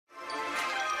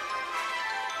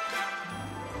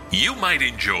You might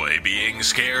enjoy being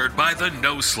scared by the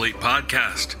No Sleep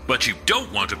podcast, but you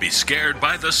don't want to be scared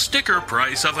by the sticker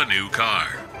price of a new car.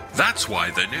 That's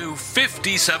why the new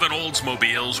 57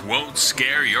 Oldsmobiles won't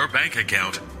scare your bank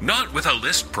account, not with a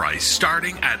list price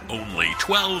starting at only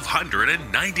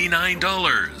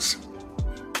 $1,299.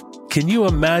 Can you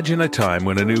imagine a time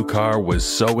when a new car was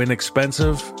so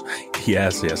inexpensive?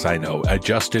 Yes, I know,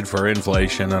 adjusted for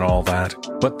inflation and all that.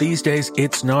 But these days,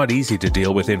 it's not easy to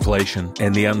deal with inflation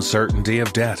and the uncertainty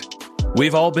of debt.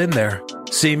 We've all been there.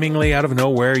 Seemingly out of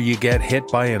nowhere, you get hit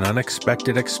by an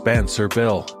unexpected expense or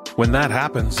bill. When that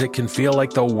happens, it can feel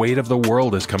like the weight of the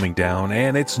world is coming down,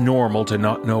 and it's normal to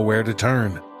not know where to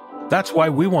turn. That's why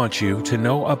we want you to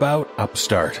know about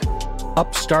Upstart.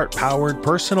 Upstart-powered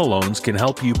personal loans can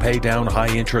help you pay down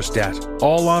high-interest debt,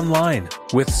 all online,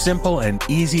 with simple and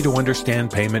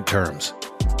easy-to-understand payment terms.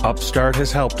 Upstart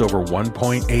has helped over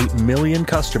 1.8 million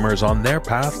customers on their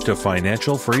path to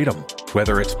financial freedom.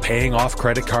 Whether it's paying off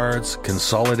credit cards,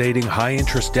 consolidating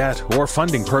high-interest debt, or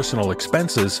funding personal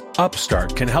expenses,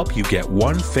 Upstart can help you get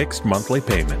one fixed monthly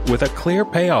payment with a clear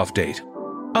payoff date.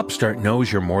 Upstart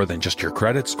knows you're more than just your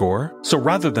credit score, so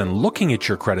rather than looking at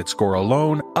your credit score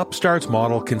alone, Upstart's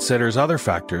model considers other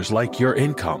factors like your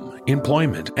income,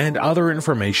 employment, and other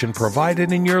information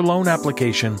provided in your loan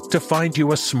application to find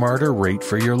you a smarter rate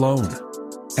for your loan.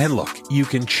 And look, you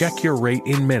can check your rate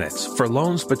in minutes for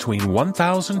loans between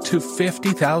 $1,000 to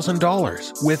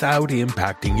 $50,000 without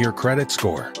impacting your credit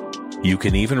score. You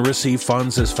can even receive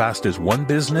funds as fast as one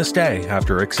business day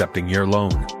after accepting your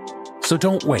loan. So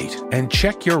don't wait and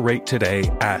check your rate today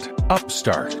at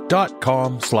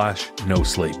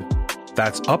upstart.com/nosleep.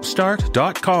 That's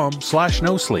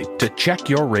upstart.com/nosleep to check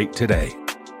your rate today.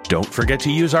 Don't forget to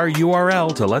use our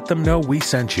URL to let them know we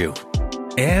sent you.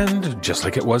 And just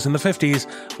like it was in the 50s,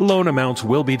 loan amounts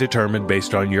will be determined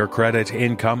based on your credit,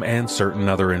 income, and certain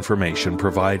other information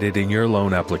provided in your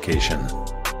loan application.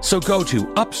 So go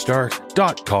to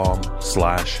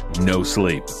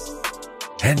upstart.com/nosleep.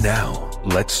 And now,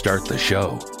 let's start the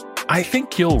show. I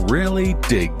think you'll really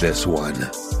dig this one.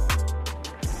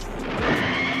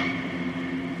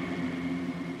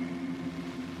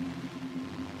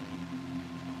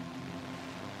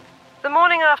 The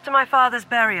morning after my father's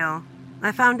burial,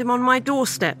 I found him on my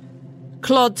doorstep,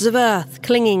 clods of earth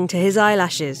clinging to his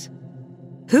eyelashes.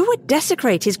 Who would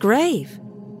desecrate his grave?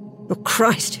 Oh,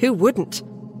 Christ, who wouldn't?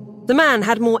 The man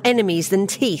had more enemies than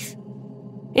teeth.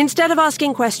 Instead of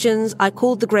asking questions, I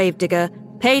called the gravedigger,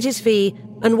 paid his fee,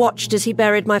 and watched as he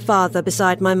buried my father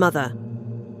beside my mother.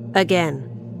 Again.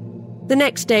 The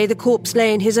next day, the corpse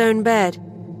lay in his own bed.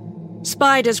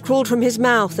 Spiders crawled from his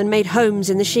mouth and made homes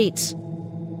in the sheets.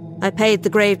 I paid the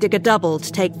gravedigger double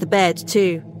to take the bed,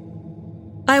 too.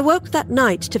 I awoke that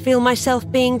night to feel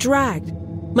myself being dragged,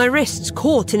 my wrists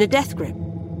caught in a death grip.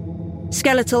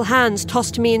 Skeletal hands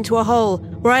tossed me into a hole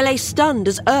where I lay stunned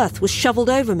as earth was shoveled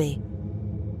over me.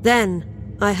 Then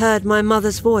I heard my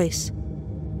mother's voice.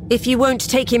 "If you won't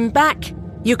take him back,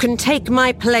 you can take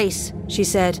my place," she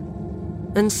said,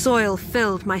 and soil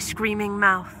filled my screaming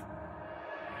mouth.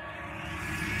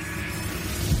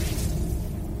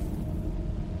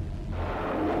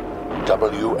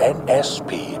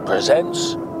 WNSP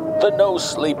presents the No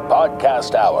Sleep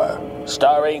Podcast Hour,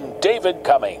 starring David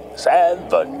Cummings and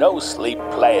the No Sleep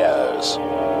Players.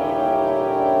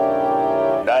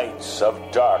 Nights of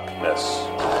darkness.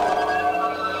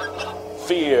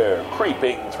 Fear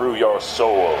creeping through your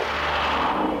soul.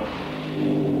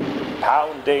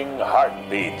 Pounding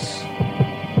heartbeats.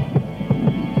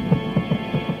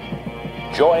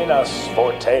 Join us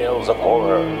for tales of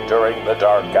horror during the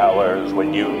dark hours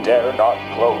when you dare not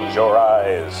close your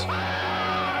eyes.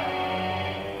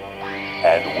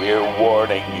 And we're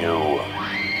warning you.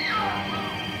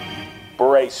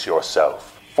 Brace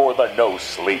yourself for the No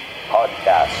Sleep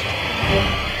Podcast.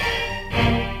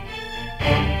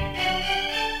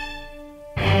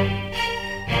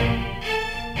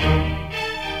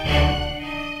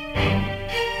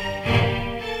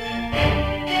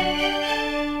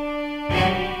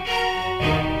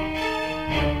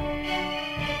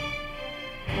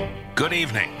 Good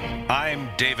evening. I'm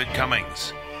David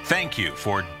Cummings. Thank you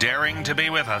for daring to be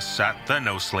with us at the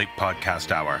No Sleep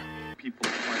Podcast Hour.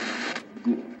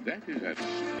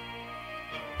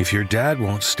 If your dad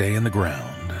won't stay in the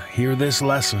ground, hear this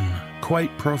lesson,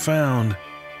 quite profound.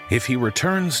 If he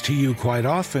returns to you quite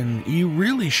often, you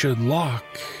really should lock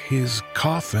his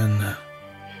coffin.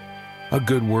 A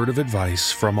good word of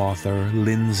advice from author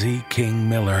Lindsay King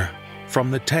Miller,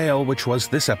 from the tale which was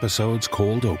this episode's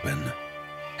cold open.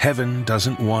 Heaven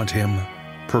Doesn't Want Him,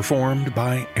 performed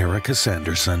by Erica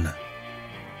Sanderson.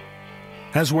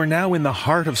 As we're now in the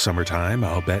heart of summertime,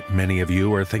 I'll bet many of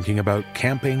you are thinking about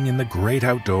camping in the great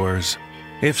outdoors.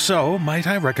 If so, might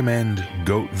I recommend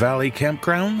Goat Valley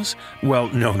Campgrounds? Well,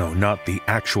 no, not the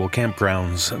actual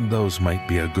campgrounds. Those might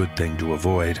be a good thing to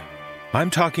avoid. I'm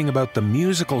talking about the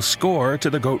musical score to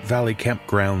the Goat Valley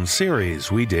Campgrounds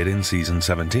series we did in Season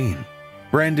 17.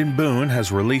 Brandon Boone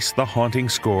has released the haunting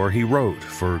score he wrote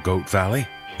for Goat Valley.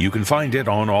 You can find it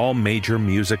on all major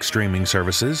music streaming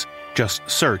services. Just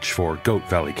search for Goat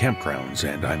Valley Campgrounds,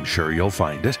 and I'm sure you'll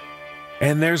find it.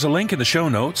 And there's a link in the show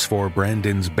notes for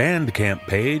Brandon's Bandcamp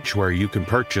page where you can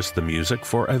purchase the music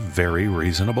for a very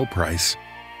reasonable price.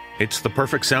 It's the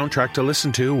perfect soundtrack to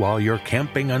listen to while you're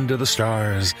camping under the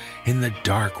stars, in the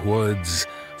dark woods,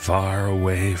 far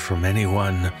away from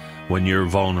anyone, when you're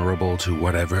vulnerable to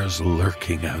whatever's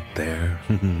lurking out there.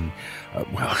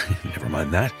 Well, never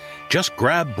mind that. Just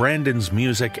grab Brandon's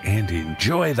music and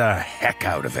enjoy the heck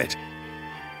out of it.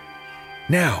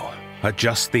 Now,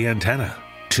 adjust the antenna.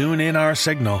 Tune in our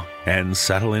signal and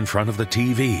settle in front of the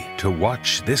TV to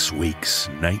watch this week's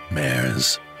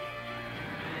nightmares.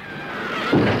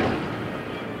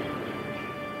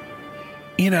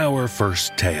 In our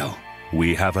first tale,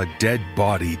 we have a dead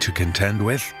body to contend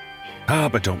with.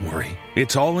 But don't worry,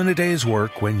 it's all in a day's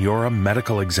work when you're a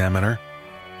medical examiner.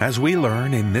 As we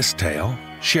learn in this tale,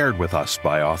 shared with us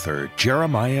by author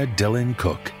Jeremiah Dillon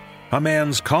Cook, a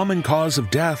man's common cause of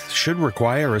death should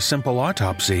require a simple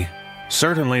autopsy.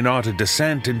 Certainly not a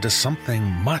descent into something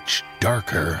much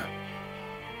darker.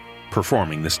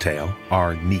 Performing this tale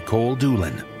are Nicole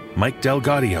Doolin, Mike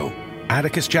Delgadio,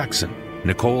 Atticus Jackson,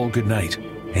 Nicole Goodnight,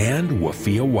 and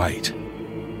Wafia White.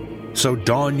 So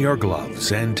don your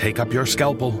gloves and take up your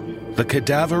scalpel. The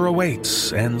cadaver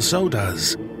awaits, and so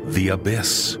does the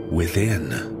abyss within.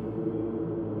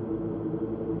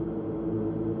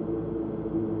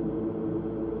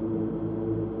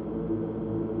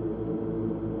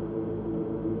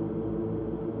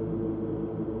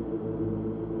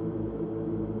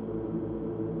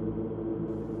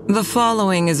 The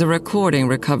following is a recording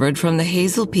recovered from the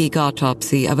Hazel Peak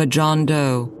autopsy of a John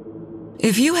Doe.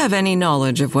 If you have any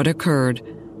knowledge of what occurred,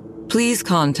 please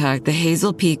contact the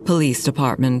Hazel Peak Police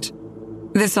Department.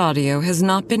 This audio has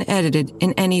not been edited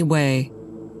in any way.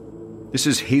 This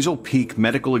is Hazel Peak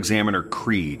Medical Examiner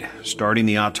Creed, starting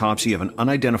the autopsy of an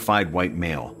unidentified white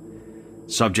male.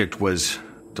 Subject was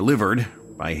delivered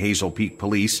by Hazel Peak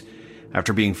Police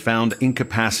after being found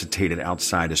incapacitated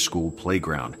outside a school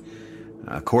playground.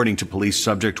 According to police,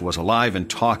 subject was alive and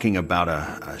talking about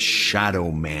a shadow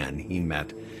man he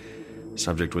met.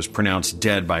 Subject was pronounced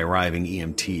dead by arriving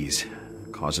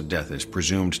EMTs. Cause of death is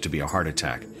presumed to be a heart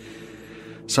attack.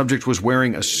 Subject was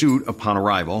wearing a suit upon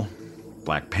arrival,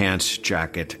 black pants,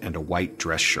 jacket, and a white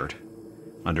dress shirt.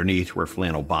 Underneath were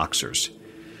flannel boxers.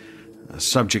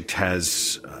 Subject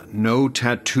has no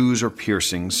tattoos or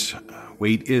piercings.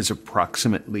 Weight is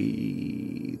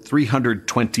approximately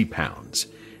 320 pounds.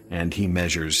 And he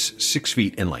measures 6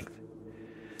 feet in length.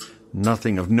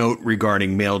 Nothing of note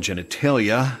regarding male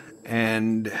genitalia,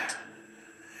 and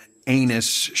anus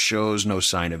shows no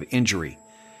sign of injury.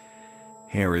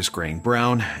 Hair is graying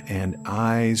brown, and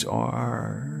eyes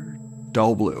are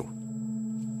dull blue.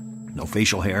 No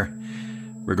facial hair.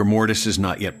 Rigor mortis is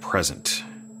not yet present.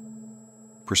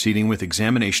 Proceeding with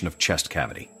examination of chest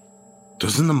cavity.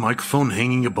 Doesn't the microphone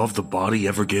hanging above the body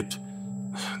ever get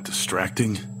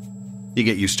distracting? You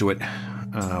get used to it.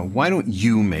 Why don't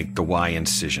you make the Y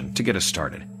incision to get us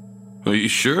started? Are you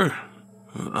sure?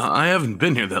 I haven't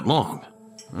been here that long.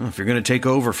 Well, if you're going to take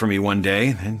over for me one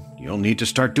day, then you'll need to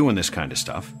start doing this kind of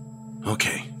stuff.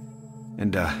 Okay.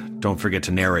 And don't forget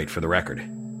to narrate for the record.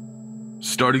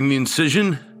 Starting the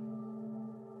incision,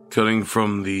 cutting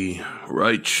from the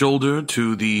right shoulder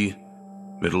to the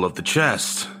middle of the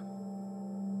chest.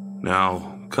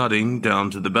 Now cutting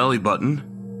down to the belly button.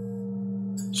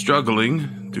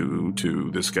 Struggling due to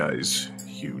this guy's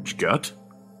huge gut.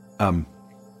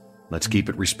 Let's keep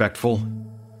it respectful.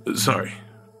 Sorry.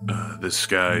 This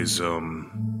guy's,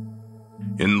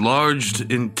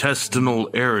 enlarged intestinal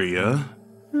area.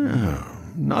 Oh,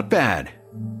 not bad.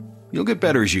 You'll get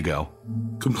better as you go.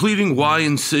 Completing Y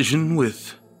incision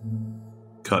with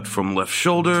cut from left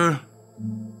shoulder,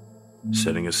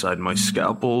 setting aside my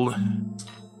scalpel,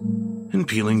 and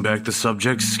peeling back the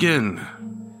subject's skin.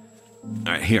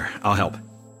 All right, here, I'll help.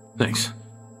 Thanks.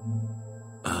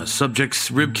 Subject's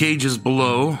rib cage is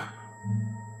below.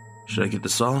 Should I get the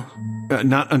saw?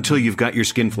 Not until you've got your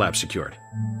skin flap secured.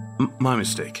 My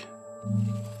mistake.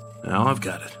 Now I've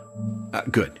got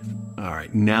it. Good. All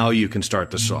right, now you can start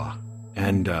the saw.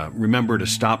 And remember to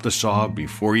stop the saw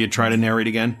before you try to narrate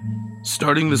again.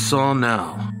 Starting the saw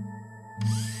now.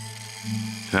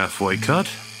 halfway cut.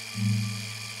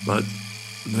 But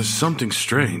there's something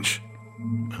strange.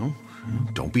 Well,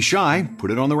 don't be shy.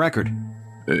 Put it on the record.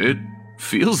 It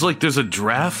feels like there's a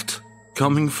draft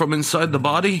coming from inside the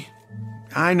body.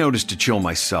 I noticed a chill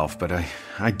myself, but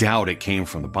I doubt it came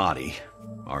from the body.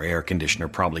 Our air conditioner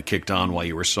probably kicked on while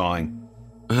you were sawing.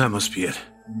 That must be it.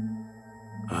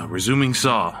 Resuming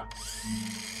saw.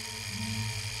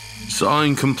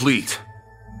 Sawing complete.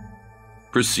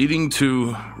 Proceeding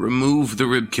to remove the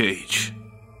rib cage.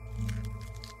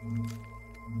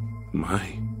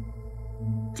 My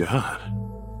God.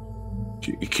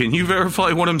 Can you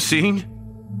verify what I'm seeing?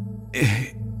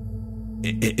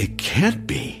 It can't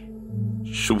be.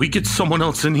 Should we get someone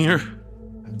else in here?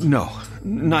 No,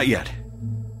 not yet.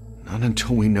 Not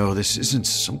until we know this isn't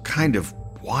some kind of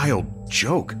wild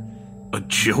joke. A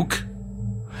joke?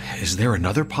 Is there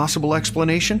another possible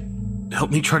explanation?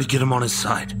 Help me try to get him on his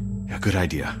side. Yeah, good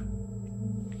idea.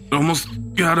 Almost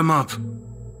got him up.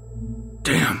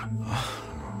 Damn.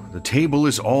 The table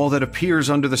is all that appears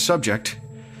under the subject.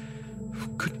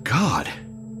 Good God.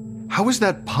 How is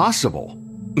that possible?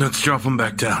 Let's drop him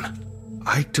back down.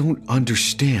 I don't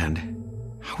understand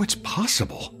how it's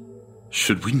possible.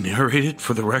 Should we narrate it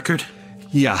for the record?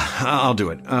 Yeah, I'll do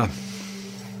it.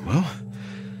 Well,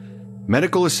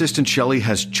 medical assistant Shelley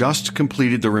has just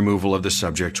completed the removal of the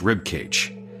subject's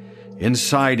ribcage.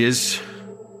 Inside is,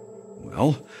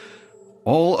 well,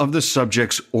 all of the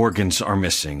subject's organs are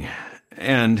missing.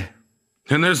 And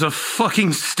there's a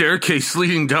fucking staircase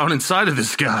leading down inside of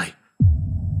this guy.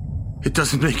 It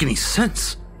doesn't make any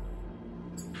sense.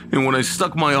 And when I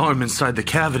stuck my arm inside the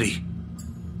cavity,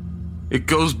 it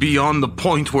goes beyond the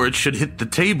point where it should hit the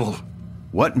table.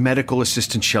 What medical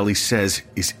assistant Shelley says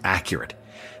is accurate.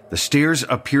 The stairs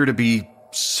appear to be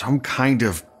some kind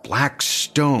of black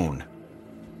stone.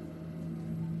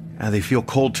 They feel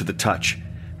cold to the touch,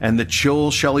 and the chill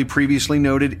Shelley previously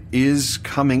noted is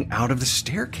coming out of the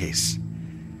staircase.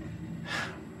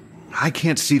 I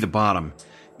can't see the bottom.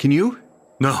 Can you?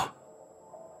 No.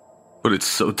 But it's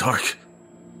so dark.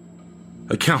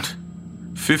 I count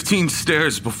 15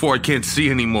 stairs before I can't see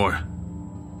anymore.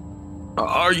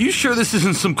 Are you sure this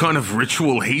isn't some kind of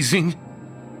ritual hazing?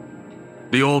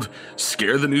 The old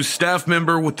scare the new staff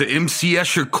member with the MC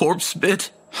Escher corpse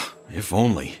bit? If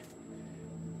only.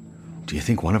 Do you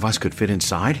think one of us could fit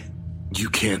inside? You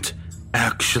can't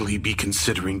actually be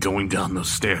considering going down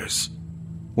those stairs.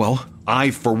 Well,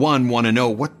 I, for one, want to know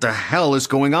what the hell is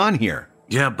going on here.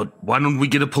 Yeah, but why don't we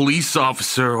get a police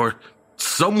officer or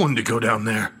someone to go down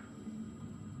there?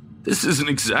 This isn't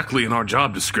exactly in our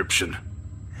job description.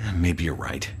 Maybe you're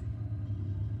right.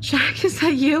 Jack, is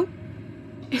that you?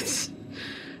 It's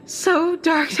so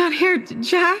dark down here,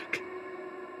 Jack.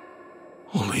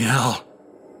 Holy hell.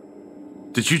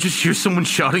 Did you just hear someone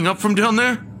shouting up from down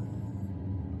there?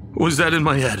 Or was that in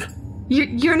my head?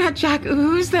 You're not Jack.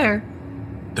 Who's there?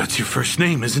 That's your first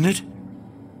name, isn't it?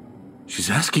 She's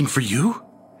asking for you?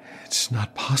 It's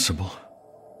not possible.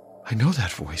 I know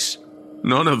that voice.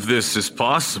 None of this is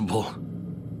possible.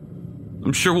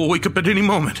 I'm sure we'll wake up at any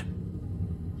moment.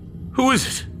 Who is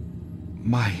it?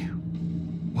 My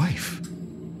wife.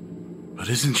 But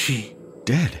isn't she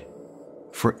dead?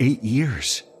 For 8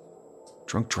 years.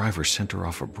 Drunk driver sent her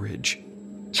off a bridge.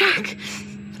 Jack,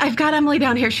 I've got Emily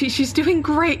down here. She's doing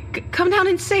great. Come down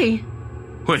and see.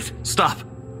 Wait, stop.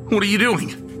 What are you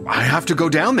doing? I have to go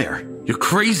down there. You're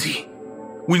crazy.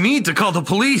 We need to call the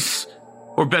police.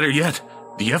 Or better yet,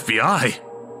 the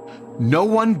FBI. No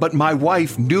one but my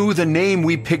wife knew the name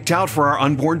we picked out for our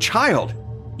unborn child.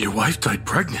 Your wife died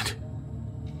pregnant.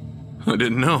 I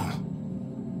didn't know.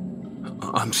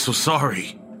 I'm so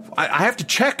sorry. I have to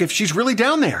check if she's really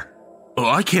down there. Oh,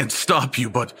 I can't stop you,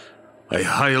 but I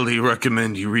highly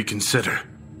recommend you reconsider.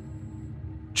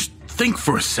 Just think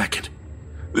for a second.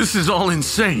 This is all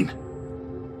insane.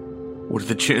 What are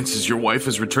the chances your wife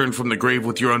has returned from the grave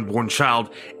with your unborn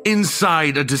child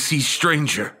inside a deceased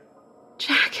stranger?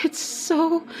 Jack, it's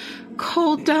so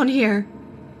cold down here.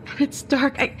 And it's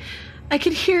dark. I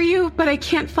can hear you, but I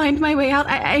can't find my way out.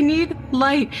 I need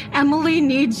light. Emily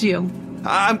needs you.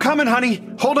 I'm coming, honey.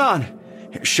 Hold on.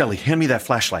 Here, Shelley, hand me that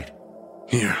flashlight.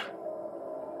 Here.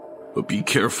 But be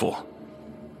careful.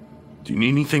 Do you need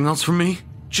anything else from me?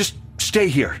 Just stay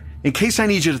here, in case I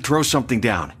need you to throw something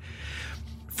down.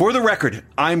 For the record,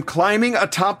 I'm climbing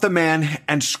atop the man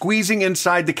and squeezing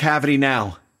inside the cavity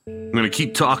now. I'm gonna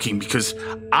keep talking because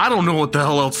I don't know what the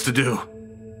hell else to do.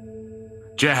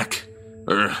 Jack,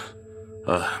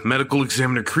 Medical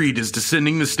Examiner Creed is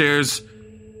descending the stairs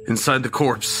inside the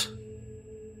corpse.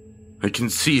 I can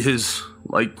see his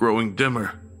light growing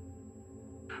dimmer.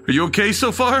 Are you okay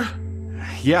so far?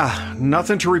 Yeah,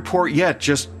 nothing to report yet,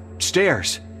 just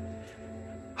stairs.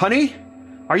 Honey,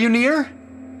 are you near?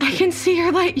 I can see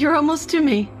your light. You're almost to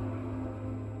me.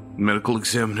 Medical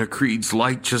Examiner Creed's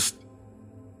light just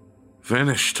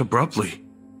vanished abruptly.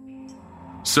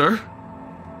 Sir?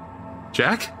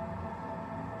 Jack?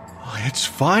 Oh, it's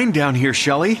fine down here,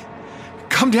 Shelley.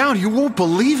 Come down, you won't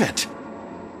believe it.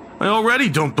 I already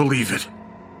don't believe it.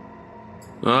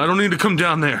 I don't need to come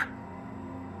down there.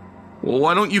 Well,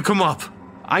 why don't you come up?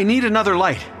 I need another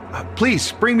light.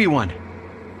 Please, bring me one.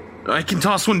 I can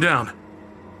toss one down.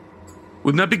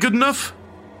 Wouldn't that be good enough?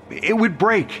 It would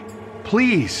break.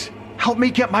 Please, help me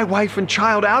get my wife and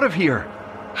child out of here.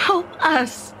 Help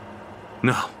us.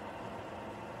 No.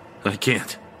 I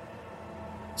can't.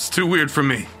 It's too weird for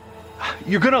me.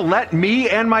 You're gonna let me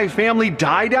and my family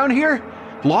die down here?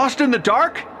 Lost in the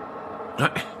dark?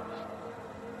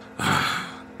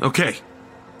 Okay.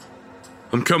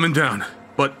 I'm coming down,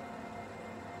 but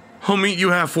I'll meet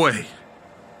you halfway.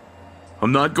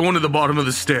 I'm not going to the bottom of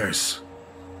the stairs.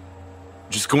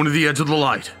 Just going to the edge of the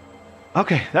light.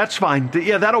 Okay, that's fine.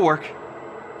 Yeah, that'll work.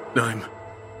 I'm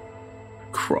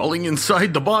crawling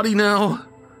inside the body now.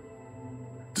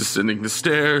 Descending the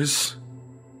stairs.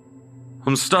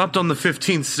 I'm stopped on the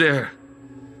 15th stair.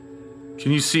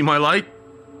 Can you see my light?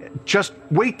 Just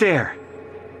wait there.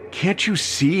 Can't you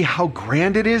see how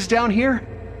grand it is down here?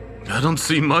 I don't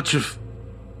see much of...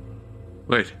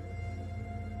 Wait.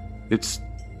 It's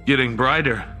getting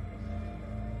brighter.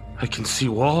 I can see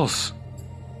walls.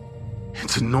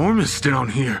 It's enormous down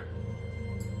here.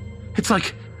 It's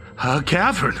like a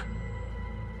cavern.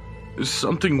 There's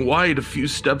something white a few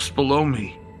steps below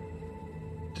me.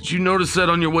 Did you notice that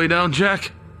on your way down,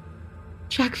 Jack?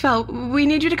 Jack fell. We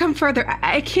need you to come further.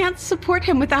 I can't support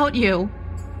him without you.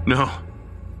 No,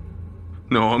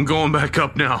 I'm going back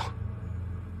up now.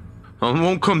 I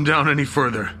won't come down any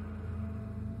further.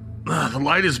 The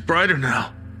light is brighter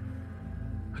now.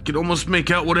 I can almost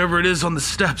make out whatever it is on the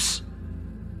steps.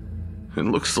 It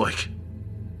looks like...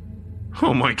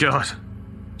 Oh my God.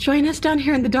 Join us down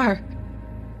here in the dark.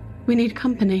 We need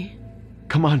company.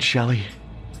 Come on, Shelley.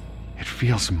 It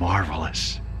feels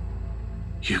marvelous.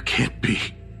 You can't be.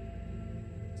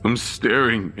 I'm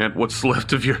staring at what's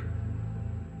left of your...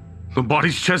 The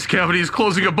body's chest cavity is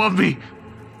closing above me.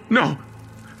 No!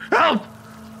 Help!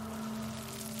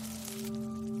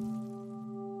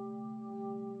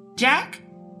 Jack?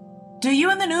 Do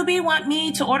you and the newbie want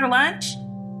me to order lunch?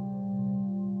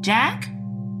 Jack?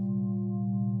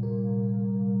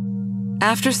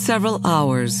 After several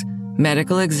hours,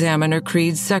 Medical Examiner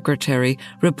Creed's secretary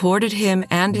reported him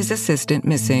and his assistant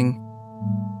missing.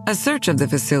 A search of the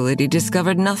facility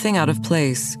discovered nothing out of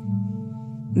place.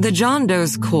 The John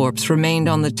Doe's corpse remained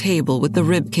on the table with the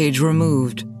rib cage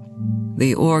removed.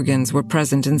 The organs were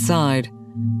present inside.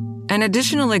 An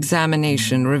additional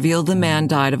examination revealed the man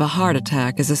died of a heart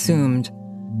attack as assumed.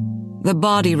 The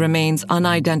body remains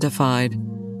unidentified,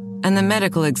 and the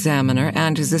medical examiner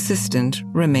and his assistant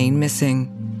remain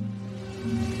missing.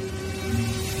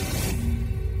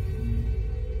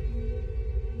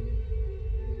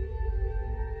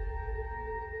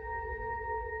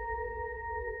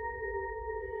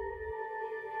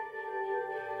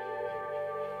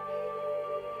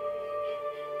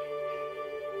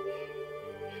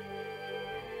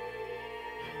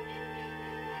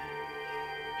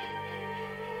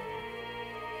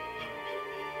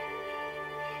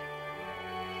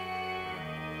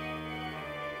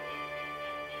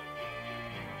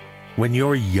 When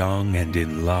you're young and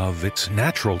in love, it's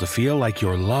natural to feel like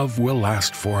your love will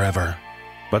last forever.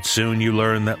 But soon you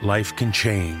learn that life can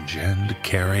change and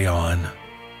carry on.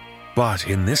 But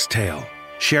in this tale,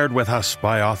 shared with us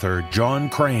by author John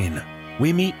Crane,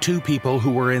 we meet two people who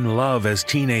were in love as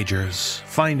teenagers,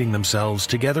 finding themselves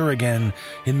together again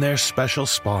in their special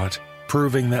spot,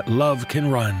 proving that love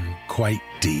can run quite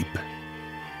deep.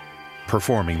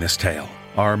 Performing this tale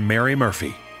are Mary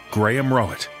Murphy, Graham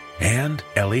Rowett, and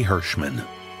Ellie Hirschman.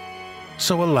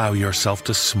 So allow yourself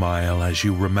to smile as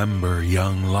you remember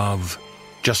young love.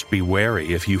 Just be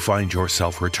wary if you find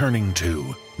yourself returning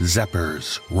to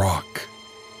Zeppers Rock.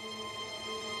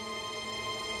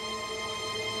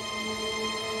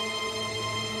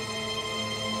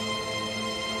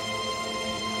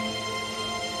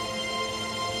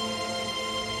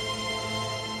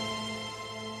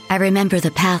 I remember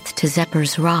the path to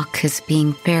Zeppers Rock as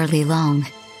being fairly long.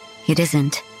 It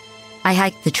isn't. I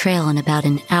hiked the trail in about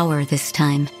an hour this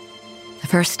time, the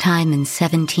first time in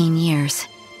 17 years,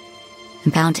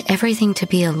 and found everything to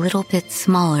be a little bit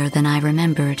smaller than I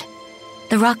remembered.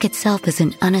 The rock itself is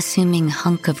an unassuming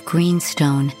hunk of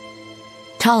greenstone,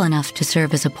 tall enough to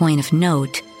serve as a point of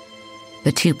note,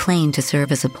 but too plain to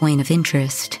serve as a point of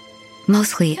interest.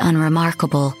 Mostly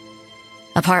unremarkable,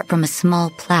 apart from a small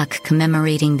plaque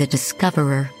commemorating the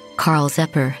discoverer, Carl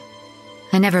Zepper.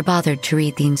 I never bothered to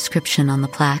read the inscription on the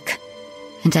plaque,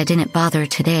 and I didn't bother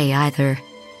today either.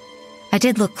 I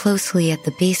did look closely at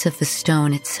the base of the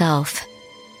stone itself,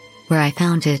 where I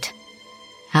found it,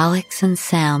 Alex and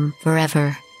Sam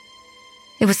forever.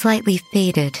 It was slightly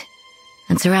faded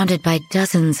and surrounded by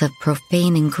dozens of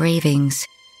profane engravings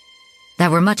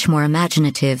that were much more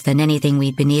imaginative than anything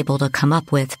we'd been able to come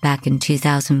up with back in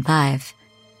 2005.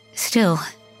 Still,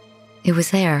 it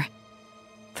was there.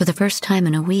 For the first time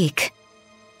in a week,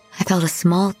 I felt a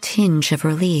small tinge of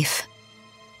relief.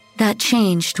 That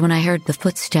changed when I heard the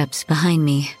footsteps behind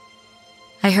me.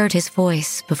 I heard his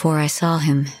voice before I saw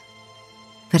him.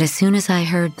 But as soon as I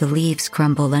heard the leaves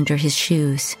crumble under his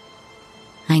shoes,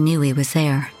 I knew he was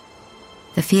there.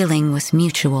 The feeling was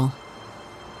mutual.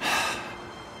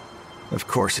 Of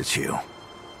course it's you.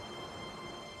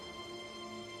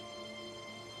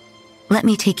 Let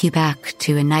me take you back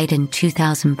to a night in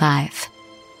 2005,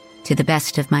 to the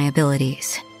best of my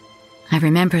abilities. I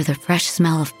remember the fresh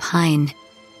smell of pine,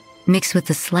 mixed with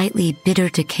the slightly bitter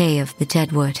decay of the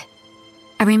deadwood.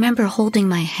 I remember holding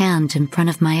my hand in front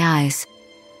of my eyes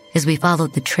as we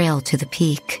followed the trail to the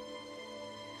peak.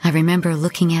 I remember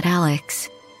looking at Alex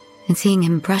and seeing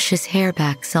him brush his hair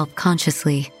back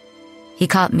self-consciously. He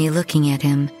caught me looking at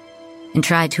him and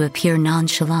tried to appear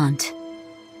nonchalant.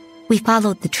 We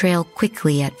followed the trail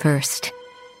quickly at first,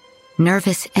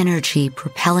 nervous energy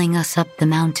propelling us up the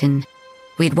mountain.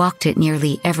 We'd walked it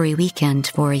nearly every weekend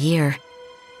for a year,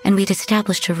 and we'd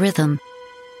established a rhythm.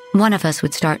 One of us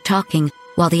would start talking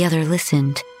while the other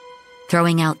listened,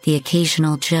 throwing out the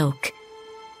occasional joke.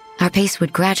 Our pace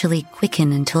would gradually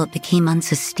quicken until it became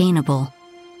unsustainable.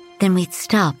 Then we'd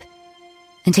stop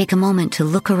and take a moment to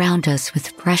look around us with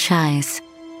fresh eyes,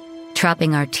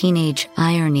 dropping our teenage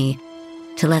irony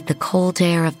to let the cold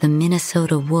air of the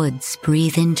Minnesota woods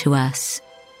breathe into us.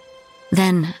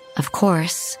 Then, of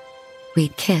course,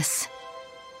 we'd kiss.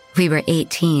 We were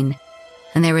 18,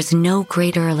 and there was no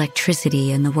greater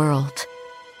electricity in the world.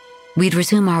 We'd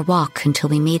resume our walk until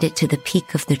we made it to the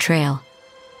peak of the trail,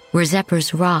 where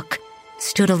Zepper's Rock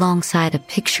stood alongside a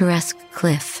picturesque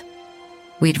cliff.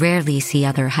 We'd rarely see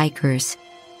other hikers,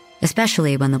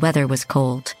 especially when the weather was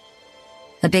cold.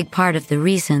 A big part of the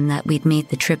reason that we'd made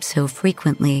the trip so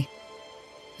frequently.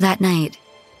 That night,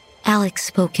 Alex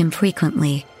spoke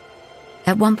infrequently.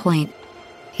 At one point,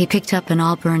 he picked up an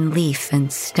auburn leaf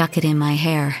and stuck it in my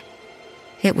hair.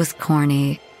 It was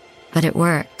corny, but it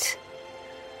worked.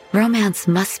 Romance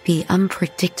must be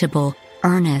unpredictable,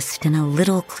 earnest, and a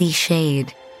little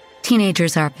cliched.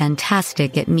 Teenagers are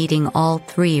fantastic at meeting all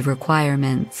three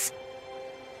requirements.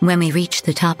 When we reached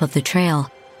the top of the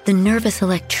trail, the nervous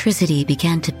electricity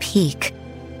began to peak,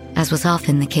 as was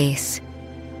often the case.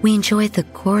 We enjoyed the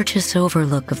gorgeous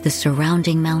overlook of the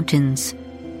surrounding mountains.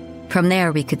 From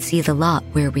there, we could see the lot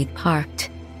where we'd parked.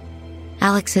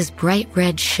 Alex's bright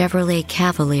red Chevrolet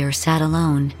Cavalier sat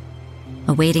alone,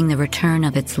 awaiting the return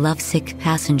of its lovesick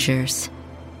passengers.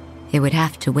 It would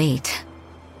have to wait.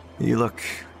 You look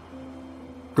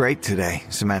great today,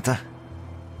 Samantha.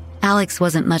 Alex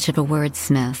wasn't much of a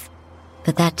wordsmith,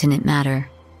 but that didn't matter.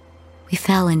 We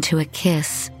fell into a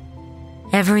kiss,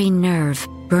 every nerve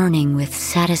burning with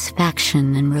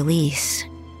satisfaction and release.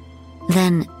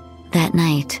 Then, that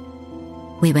night,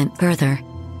 we went further.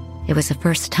 It was the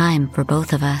first time for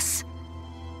both of us.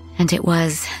 And it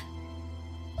was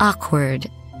awkward,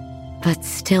 but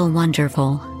still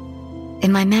wonderful.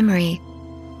 In my memory,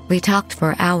 we talked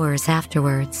for hours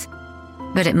afterwards,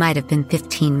 but it might have been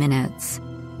 15 minutes.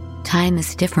 Time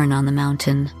is different on the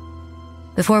mountain.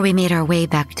 Before we made our way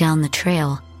back down the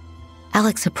trail,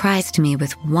 Alex surprised me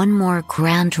with one more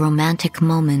grand romantic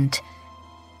moment.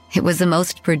 It was the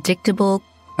most predictable,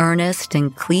 earnest,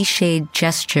 and cliched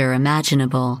gesture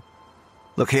imaginable.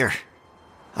 Look here.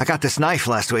 I got this knife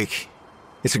last week.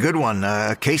 It's a good one,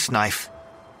 a case knife.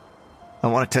 I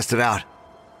want to test it out.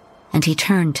 And he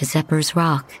turned to Zepper's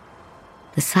Rock,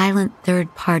 the silent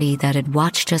third party that had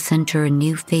watched us enter a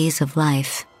new phase of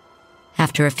life.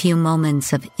 After a few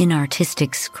moments of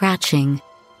inartistic scratching,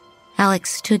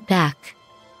 Alex stood back,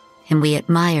 and we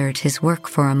admired his work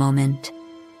for a moment.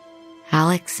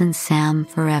 Alex and Sam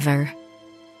forever.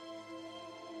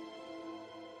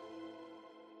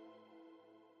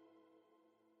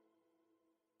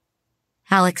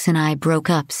 Alex and I broke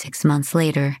up 6 months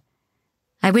later.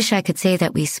 I wish I could say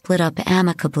that we split up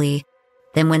amicably,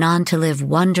 then went on to live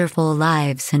wonderful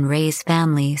lives and raise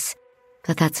families,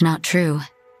 but that's not true.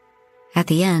 At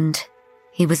the end,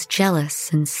 he was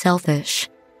jealous and selfish.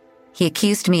 He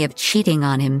accused me of cheating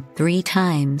on him 3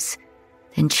 times,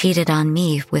 then cheated on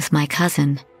me with my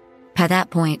cousin. By that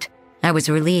point, I was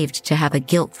relieved to have a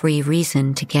guilt-free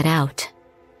reason to get out.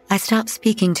 I stopped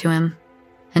speaking to him,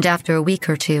 and after a week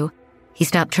or 2, he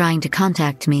stopped trying to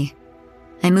contact me.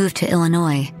 I moved to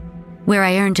Illinois, where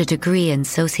I earned a degree in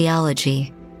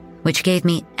sociology, which gave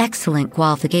me excellent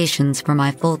qualifications for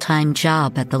my full-time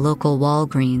job at the local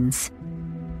Walgreens.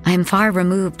 I am far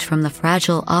removed from the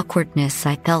fragile awkwardness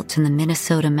I felt in the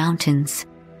Minnesota mountains,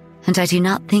 and I do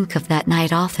not think of that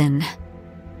night often.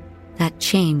 That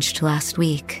changed last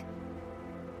week.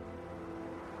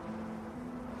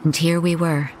 And here we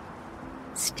were,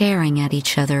 staring at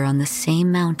each other on the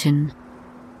same mountain.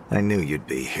 I knew you'd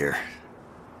be here.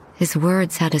 His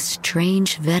words had a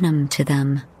strange venom to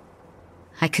them.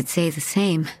 I could say the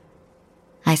same,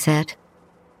 I said,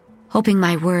 hoping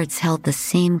my words held the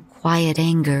same quiet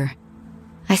anger.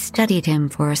 I studied him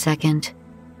for a second.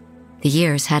 The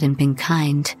years hadn't been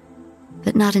kind,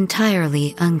 but not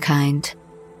entirely unkind.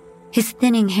 His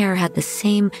thinning hair had the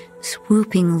same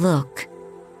swooping look,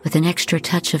 with an extra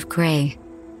touch of gray.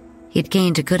 He'd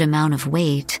gained a good amount of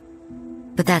weight,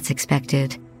 but that's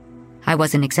expected. I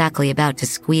wasn't exactly about to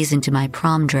squeeze into my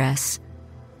prom dress.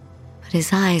 But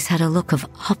his eyes had a look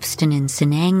of obstinance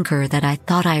and anger that I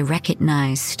thought I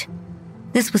recognized.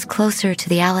 This was closer to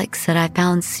the Alex that I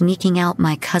found sneaking out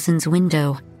my cousin's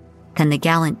window than the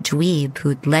gallant dweeb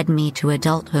who'd led me to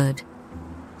adulthood.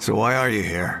 So why are you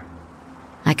here?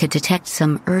 I could detect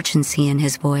some urgency in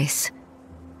his voice.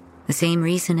 The same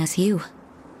reason as you,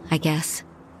 I guess.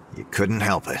 You couldn't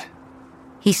help it.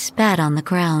 He spat on the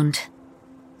ground.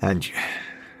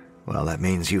 Well, that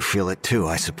means you feel it too,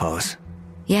 I suppose.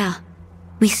 Yeah.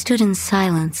 We stood in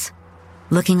silence,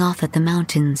 looking off at the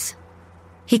mountains.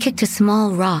 He kicked a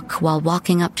small rock while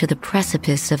walking up to the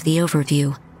precipice of the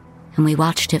overview, and we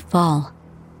watched it fall.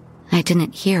 I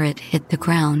didn't hear it hit the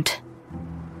ground.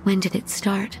 When did it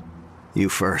start? You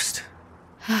first.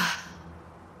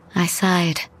 I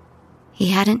sighed. He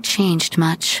hadn't changed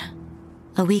much.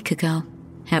 A week ago,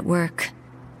 at work.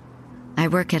 I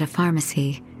work at a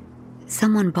pharmacy.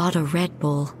 Someone bought a Red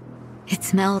Bull. It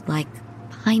smelled like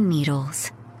pine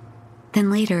needles.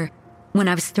 Then later, when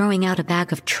I was throwing out a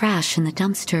bag of trash in the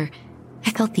dumpster,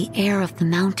 I felt the air of the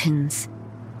mountains.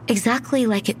 Exactly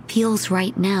like it feels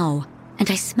right now, and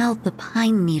I smelled the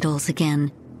pine needles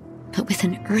again, but with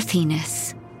an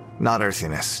earthiness. Not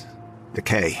earthiness.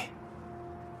 Decay.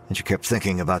 And you kept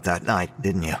thinking about that night,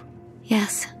 didn't you?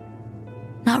 Yes.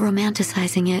 Not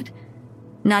romanticizing it.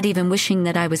 Not even wishing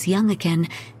that I was young again.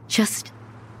 Just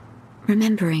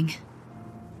remembering.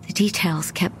 The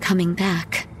details kept coming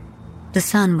back. The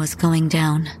sun was going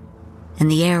down,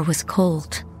 and the air was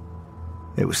cold.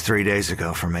 It was 3 days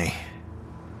ago for me.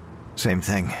 Same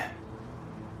thing.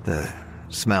 The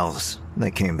smells,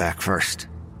 they came back first.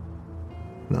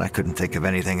 Then I couldn't think of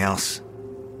anything else.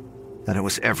 That it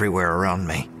was everywhere around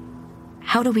me.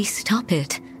 How do we stop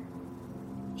it?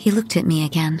 He looked at me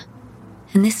again,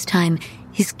 and this time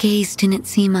his gaze didn't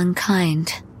seem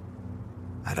unkind.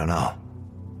 I don't know.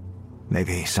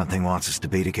 Maybe something wants us to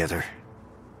be together.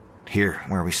 Here,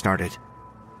 where we started.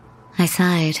 I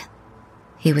sighed.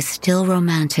 He was still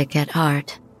romantic at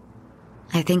heart.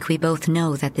 I think we both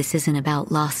know that this isn't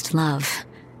about lost love.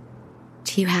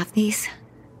 Do you have these?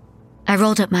 I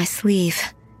rolled up my sleeve,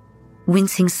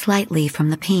 wincing slightly from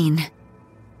the pain.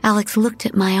 Alex looked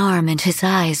at my arm and his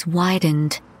eyes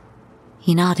widened.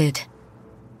 He nodded.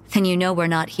 Then you know we're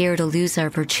not here to lose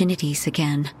our virginities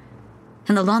again.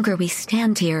 And the longer we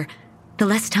stand here, the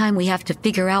less time we have to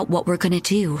figure out what we're gonna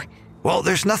do. Well,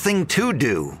 there's nothing to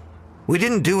do. We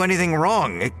didn't do anything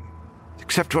wrong,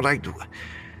 except what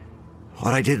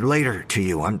I did later to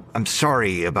you. I'm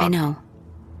sorry about... I know.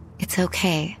 It's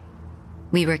okay.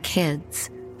 We were kids.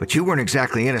 But you weren't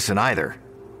exactly innocent either.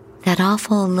 That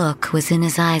awful look was in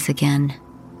his eyes again.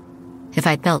 If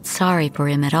I felt sorry for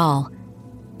him at all,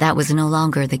 that was no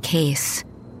longer the case.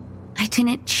 I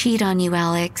didn't cheat on you,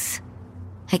 Alex.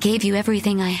 I gave you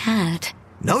everything I had.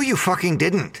 No, you fucking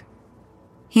didn't.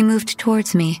 He moved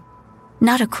towards me,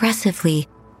 not aggressively,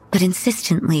 but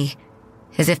insistently,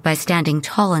 as if by standing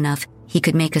tall enough, he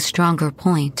could make a stronger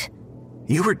point.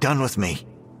 You were done with me,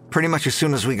 pretty much as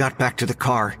soon as we got back to the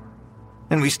car.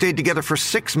 And we stayed together for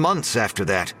 6 months after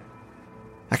that.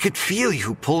 I could feel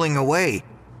you pulling away,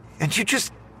 and you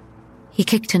just... He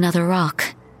kicked another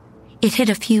rock. It hit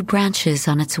a few branches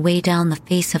on its way down the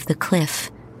face of the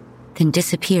cliff, then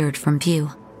disappeared from view.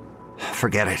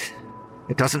 Forget it.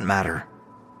 It doesn't matter.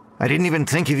 I didn't even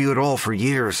think of you at all for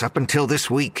years, up until this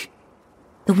week.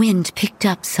 The wind picked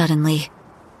up suddenly,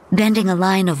 bending a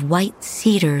line of white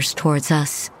cedars towards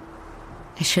us.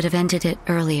 I should have ended it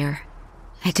earlier.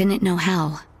 I didn't know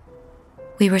how.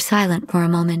 We were silent for a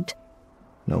moment.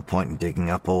 No point in digging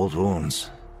up old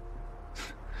wounds.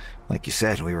 Like you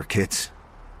said, we were kids.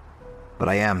 But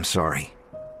I am sorry.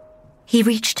 He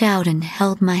reached out and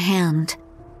held my hand.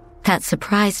 That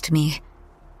surprised me,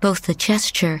 both the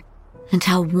gesture and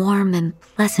how warm and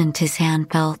pleasant his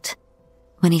hand felt.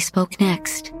 When he spoke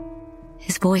next,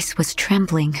 his voice was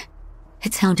trembling.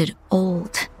 It sounded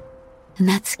old, and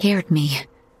that scared me.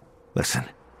 Listen,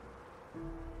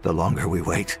 the longer we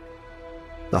wait,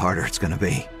 the harder it's gonna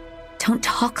be. Don't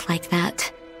talk like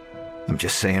that. I'm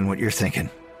just saying what you're thinking.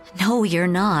 No, you're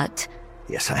not.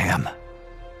 Yes, I am.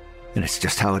 And it's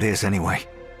just how it is anyway.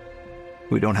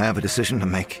 We don't have a decision to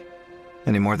make,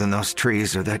 any more than those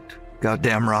trees or that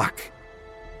goddamn rock.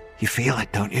 You feel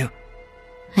it, don't you?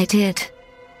 I did,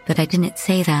 but I didn't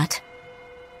say that.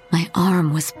 My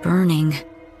arm was burning,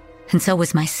 and so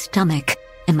was my stomach,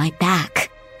 and my back,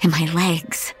 and my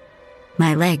legs.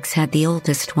 My legs had the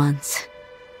oldest ones.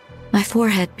 My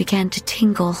forehead began to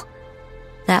tingle.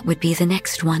 That would be the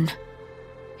next one.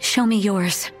 Show me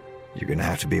yours. You're gonna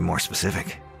have to be more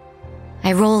specific.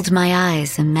 I rolled my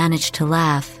eyes and managed to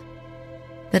laugh.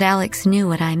 But Alex knew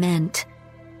what I meant,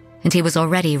 and he was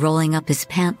already rolling up his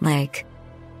pant leg.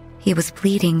 He was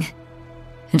bleeding,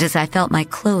 and as I felt my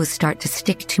clothes start to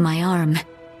stick to my arm,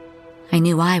 I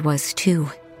knew I was too.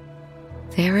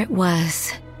 There it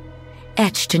was,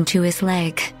 etched into his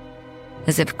leg,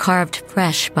 as if carved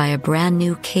fresh by a brand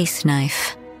new case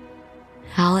knife.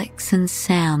 Alex and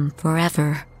Sam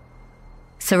forever.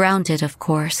 Surrounded, of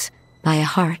course, by a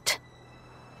heart.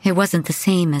 It wasn't the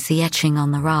same as the etching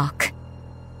on the rock.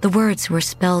 The words were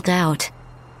spelled out,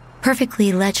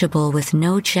 perfectly legible with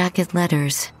no jagged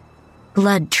letters.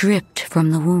 Blood dripped from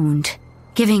the wound,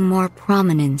 giving more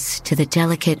prominence to the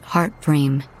delicate heart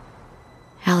frame.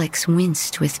 Alex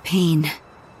winced with pain.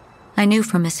 I knew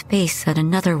from his face that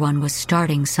another one was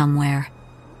starting somewhere.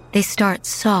 They start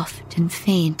soft and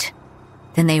faint,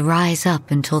 then they rise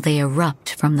up until they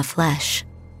erupt from the flesh.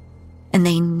 And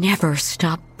they never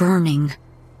stop burning.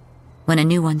 When a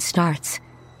new one starts,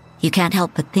 you can't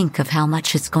help but think of how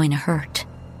much it's going to hurt.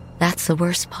 That's the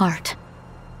worst part.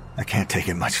 I can't take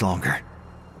it much longer.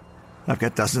 I've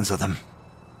got dozens of them.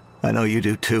 I know you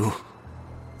do too.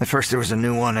 At first there was a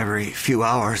new one every few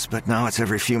hours, but now it's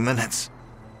every few minutes.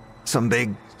 Some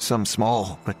big, some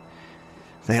small, but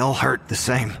they all hurt the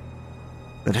same.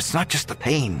 But it's not just the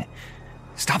pain.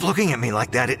 Stop looking at me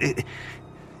like that.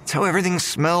 It's how everything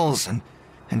smells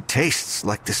and tastes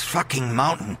like this fucking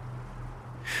mountain.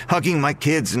 Hugging my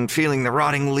kids and feeling the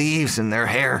rotting leaves in their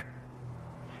hair.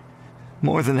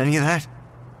 More than any of that,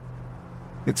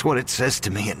 it's what it says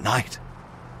to me at night.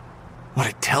 What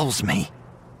it tells me.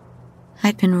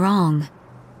 I'd been wrong.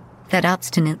 That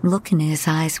obstinate look in his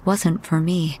eyes wasn't for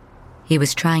me. He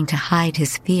was trying to hide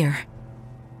his fear.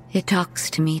 It talks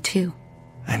to me too.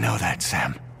 I know that,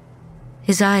 Sam.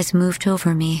 His eyes moved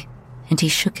over me, and he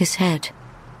shook his head.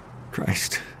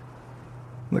 Christ,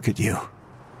 look at you.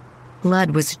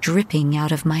 Blood was dripping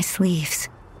out of my sleeves.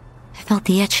 I felt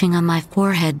the etching on my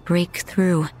forehead break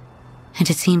through, and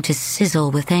it seemed to sizzle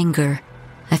with anger.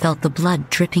 I felt the blood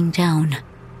dripping down,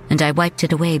 and I wiped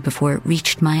it away before it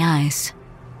reached my eyes.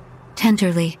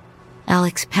 Tenderly,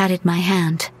 Alex patted my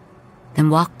hand, then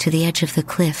walked to the edge of the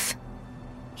cliff.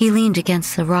 He leaned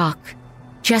against the rock,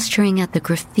 gesturing at the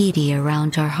graffiti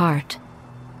around our heart.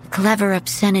 Clever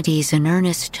obscenities and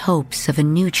earnest hopes of a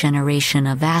new generation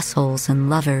of assholes and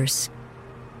lovers.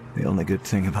 The only good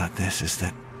thing about this is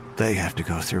that they have to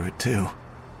go through it too.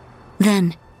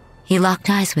 Then, he locked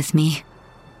eyes with me.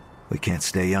 We can't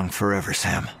stay young forever,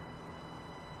 Sam.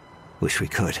 Wish we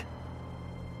could.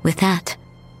 With that,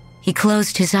 he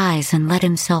closed his eyes and let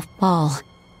himself fall.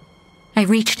 I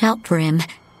reached out for him,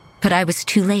 but I was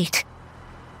too late.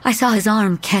 I saw his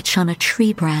arm catch on a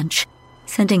tree branch,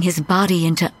 sending his body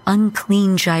into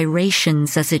unclean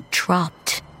gyrations as it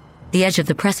dropped. The edge of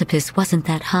the precipice wasn't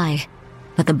that high,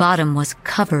 but the bottom was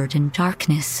covered in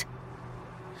darkness.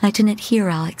 I didn't hear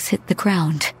Alex hit the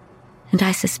ground, and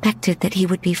I suspected that he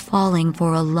would be falling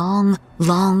for a long,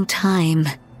 long time.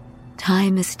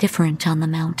 Time is different on the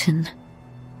mountain.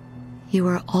 You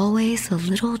were always a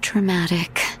little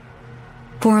dramatic.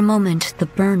 For a moment, the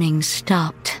burning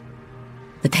stopped.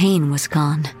 The pain was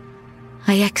gone.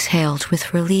 I exhaled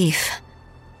with relief,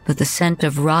 but the scent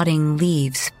of rotting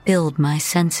leaves filled my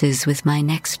senses with my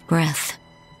next breath.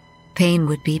 Pain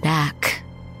would be back,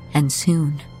 and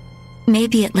soon.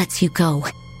 Maybe it lets you go,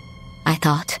 I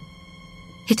thought.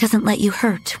 It doesn't let you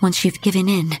hurt once you've given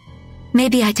in.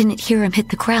 Maybe I didn't hear him hit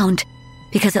the ground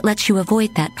because it lets you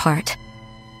avoid that part.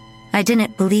 I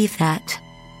didn't believe that,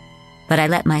 but I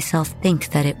let myself think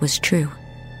that it was true.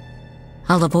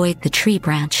 I'll avoid the tree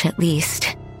branch at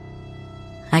least.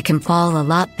 I can fall a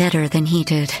lot better than he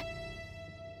did.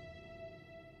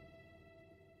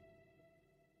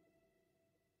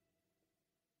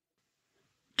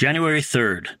 January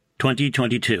 3rd,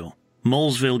 2022,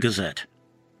 Molesville Gazette.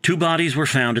 2 bodies were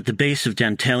found at the base of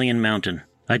Dantalian Mountain,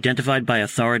 identified by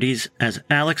authorities as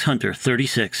Alex Hunter,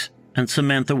 36, and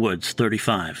Samantha Woods,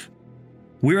 35.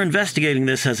 We're investigating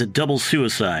this as a double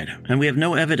suicide, and we have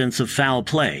no evidence of foul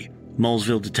play,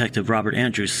 Molesville Detective Robert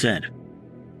Andrews said.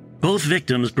 Both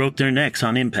victims broke their necks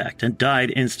on impact and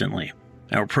died instantly.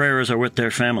 Our prayers are with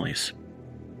their families.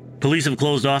 Police have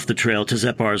closed off the trail to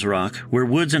Zeppar's Rock, where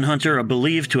Woods and Hunter are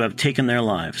believed to have taken their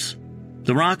lives.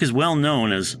 The rock is well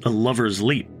known as a lover's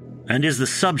leap, and is the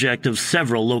subject of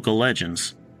several local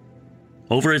legends.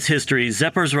 Over its history,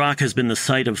 Zeppar's Rock has been the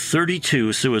site of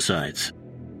 32 suicides.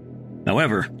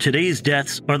 However, today's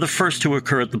deaths are the first to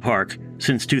occur at the park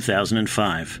since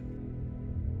 2005.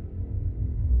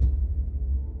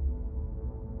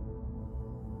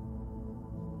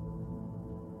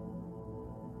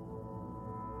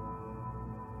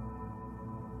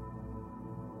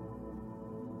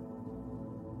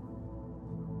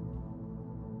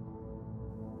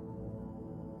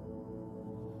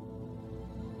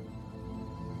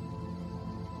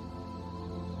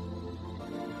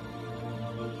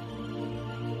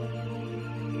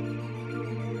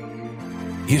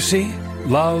 You see,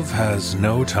 love has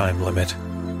no time limit,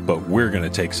 but we're going to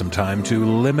take some time to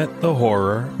limit the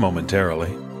horror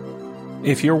momentarily.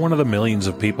 If you're one of the millions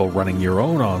of people running your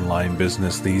own online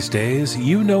business these days,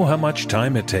 you know how much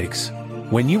time it takes.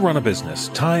 When you run a business,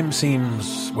 time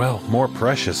seems, more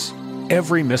precious.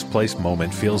 Every misplaced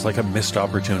moment feels like a missed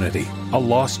opportunity, a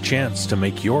lost chance to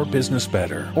make your business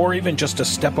better, or even just to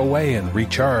step away and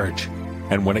recharge.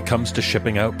 And when it comes to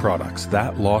shipping out products,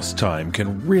 that lost time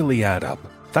can really add up.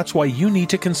 That's why you need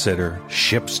to consider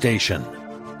ShipStation.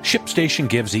 ShipStation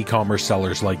gives e-commerce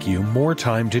sellers like you more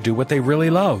time to do what they really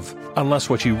love, unless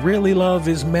what you really love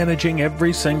is managing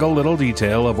every single little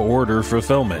detail of order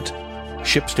fulfillment.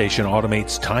 ShipStation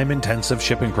automates time-intensive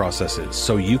shipping processes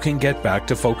so you can get back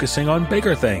to focusing on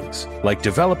bigger things, like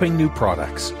developing new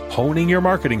products, honing your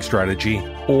marketing strategy,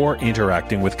 or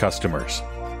interacting with customers.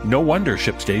 No wonder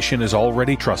ShipStation is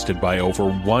already trusted by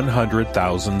over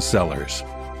 100,000 sellers.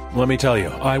 Let me tell you,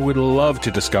 I would love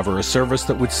to discover a service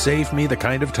that would save me the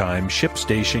kind of time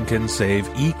ShipStation can save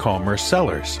e-commerce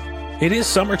sellers. It is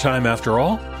summertime after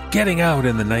all. Getting out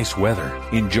in the nice weather,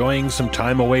 enjoying some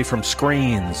time away from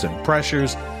screens and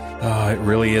pressures, it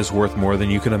really is worth more than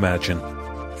you can imagine.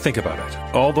 Think about it.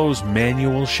 All those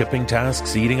manual shipping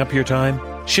tasks eating up your time?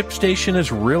 ShipStation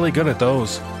is really good at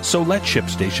those. So let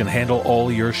ShipStation handle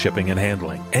all your shipping and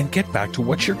handling and get back to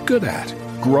what you're good at,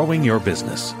 growing your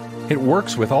business. It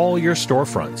works with all your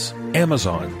storefronts,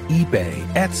 Amazon, eBay,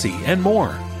 Etsy, and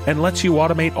more, and lets you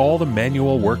automate all the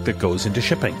manual work that goes into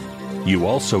shipping. You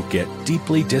also get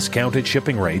deeply discounted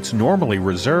shipping rates normally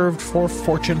reserved for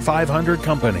Fortune 500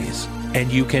 companies.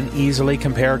 And you can easily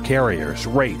compare carriers,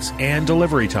 rates, and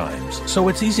delivery times, so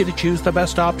it's easy to choose the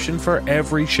best option for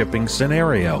every shipping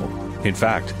scenario. In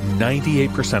fact,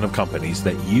 98% of companies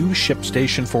that use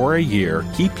ShipStation for a year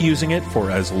keep using it for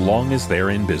as long as they're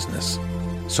in business.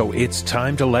 So it's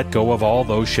time to let go of all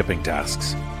those shipping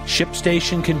tasks.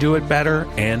 ShipStation can do it better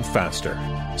and faster.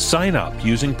 Sign up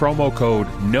using promo code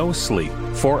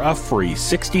NoSleep for a free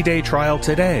 60-day trial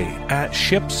today at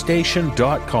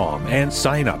ShipStation.com, and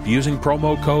sign up using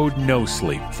promo code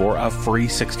NoSleep for a free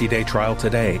 60-day trial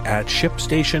today at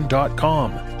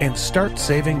ShipStation.com and start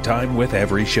saving time with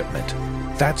every shipment.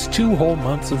 That's 2 whole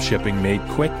months of shipping made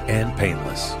quick and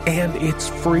painless, and it's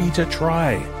free to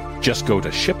try. Just go to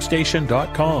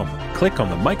ShipStation.com, click on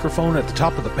the microphone at the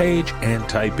top of the page, and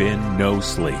type in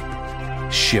NoSleep.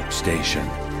 ShipStation.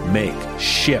 Make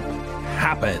ship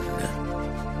happen.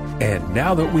 And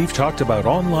now that we've talked about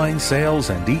online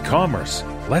sales and e-commerce,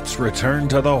 let's return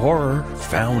to the horror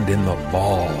found in the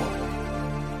mall.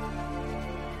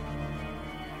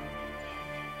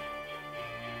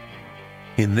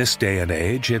 In this day and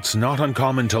age, it's not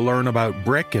uncommon to learn about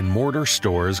brick and mortar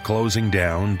stores closing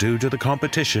down due to the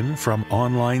competition from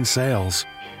online sales.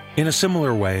 In a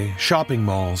similar way, shopping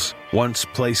malls, once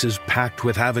places packed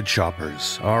with avid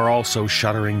shoppers, are also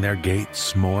shuttering their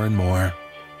gates more and more.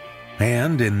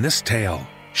 And in this tale,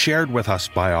 shared with us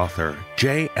by author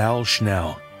J.L.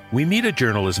 Schnell, we meet a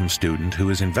journalism student who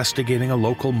is investigating a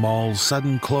local mall's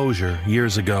sudden closure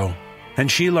years ago. And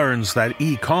she learns that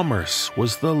e-commerce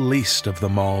was the least of the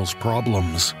mall's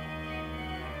problems.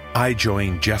 I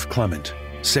joined Jeff Clement,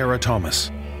 Sarah Thomas,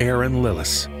 Aaron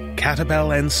Lillis,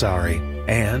 Katabel Ansari,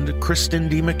 and Kristen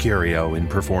DiMercurio in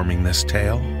performing this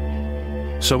tale.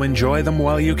 So enjoy them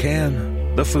while you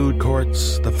can. The food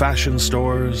courts, the fashion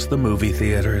stores, the movie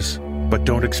theaters. But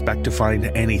don't expect to find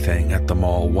anything at the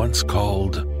mall once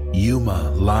called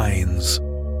Yuma Lines.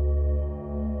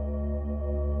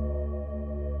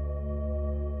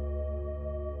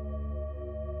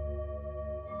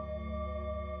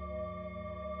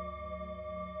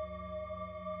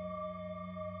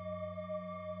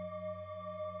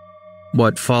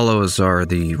 What follows are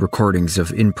the recordings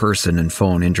of in-person and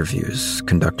phone interviews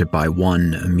conducted by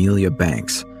one Amelia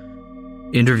Banks.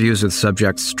 Interviews with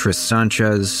subjects Tris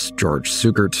Sanchez, George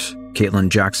Sugert, Caitlin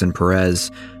Jackson Perez,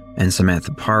 and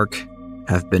Samantha Park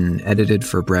have been edited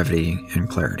for brevity and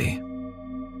clarity.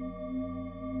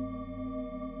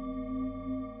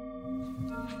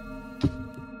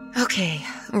 Okay,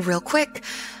 real quick.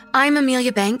 I'm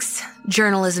Amelia Banks,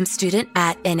 journalism student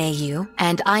at NAU,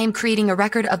 and I am creating a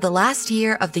record of the last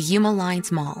year of the Yuma Lines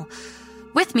Mall.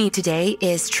 With me today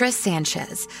is Tris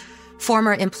Sanchez,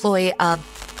 former employee of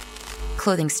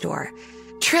clothing store.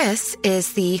 Tris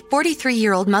is the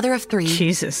 43-year-old mother of 3.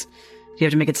 Jesus. Do you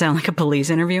have to make it sound like a police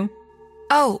interview?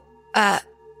 Oh,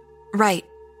 right.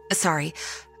 Sorry.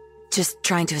 Just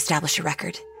trying to establish a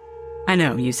record. I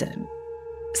know, you said.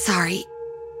 Sorry.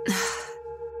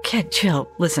 Kid, chill.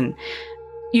 Listen,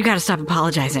 you gotta stop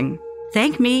apologizing.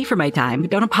 Thank me for my time,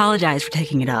 but don't apologize for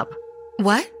taking it up.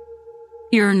 What?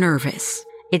 You're nervous.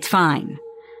 It's fine.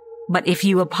 But if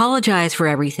you apologize for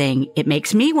everything, it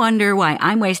makes me wonder why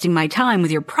I'm wasting my time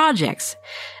with your projects.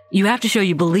 You have to show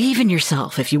you believe in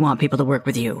yourself if you want people to work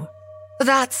with you.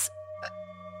 That's...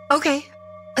 Okay.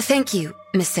 Thank you,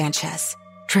 Miss Sanchez.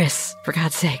 Tris, for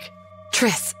God's sake.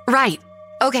 Tris, right.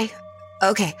 Okay.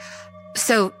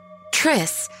 So,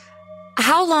 Tris,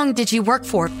 how long did you work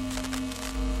for?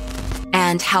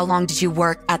 And how long did you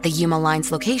work at the Yuma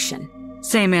Lines location?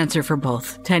 Same answer for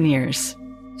both. 10 years.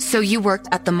 So you worked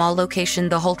at the mall location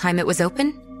the whole time it was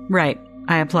open? Right.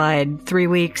 I applied 3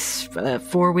 weeks,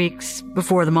 4 weeks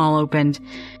before the mall opened.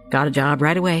 Got a job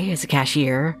right away as a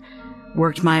cashier.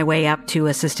 Worked my way up to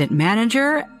assistant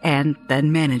manager and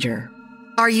then manager.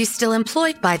 Are you still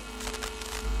employed by...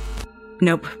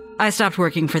 Nope. I stopped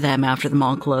working for them after the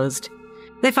mall closed.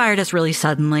 They fired us really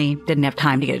suddenly. Didn't have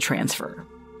time to get a transfer.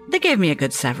 They gave me a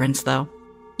good severance, though.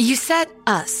 You said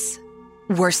us.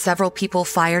 Were several people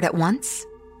fired at once?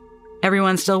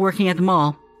 Everyone's still working at the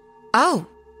mall. Oh,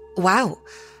 wow.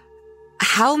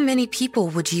 How many people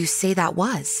would you say that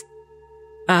was?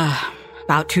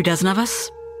 About 24 of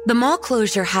us. The mall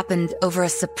closure happened over a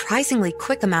surprisingly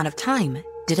quick amount of time,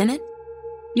 didn't it?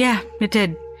 Yeah, it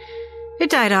did. It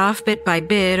died off bit by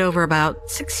bit over about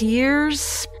 6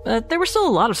 years, but there were still a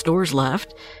lot of stores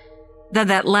left. Then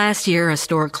that last year, a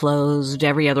store closed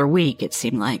every other week, it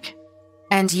seemed like.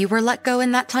 And you were let go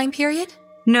in that time period?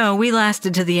 No, we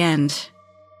lasted to the end.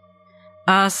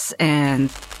 Us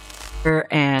and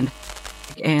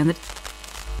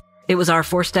it was our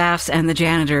 4 staffs and the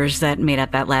janitors that made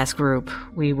up that last group.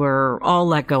 We were all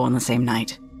let go on the same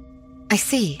night. I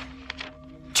see.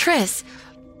 Tris,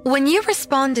 when you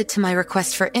responded to my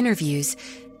request for interviews,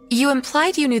 you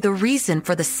implied you knew the reason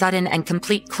for the sudden and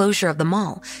complete closure of the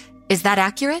mall. Is that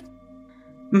accurate?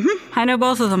 I know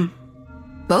both of them.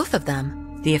 Both of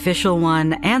them? The official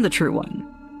one and the true one.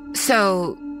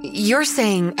 So, you're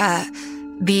saying,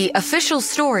 the official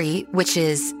story, which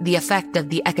is the effect of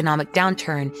the economic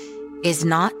downturn, is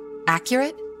not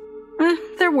accurate?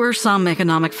 There were some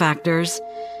economic factors.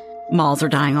 Malls are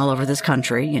dying all over this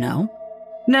country, you know.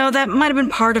 No, that might have been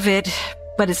part of it,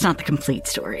 but it's not the complete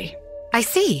story. I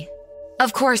see.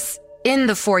 Of course, in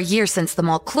the 4 years since the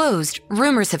mall closed,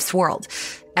 rumors have swirled.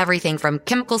 Everything from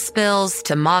chemical spills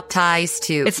to mob ties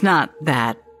to... It's not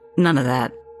that. None of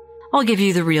that. I'll give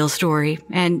you the real story,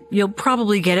 and you'll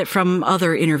probably get it from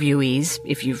other interviewees,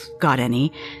 if you've got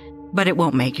any, but it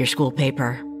won't make your school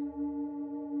paper.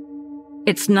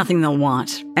 It's nothing they'll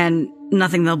want, and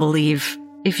nothing they'll believe.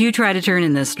 If you try to turn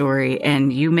in this story,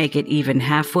 and you make it even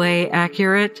halfway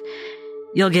accurate,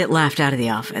 you'll get laughed out of the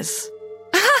office.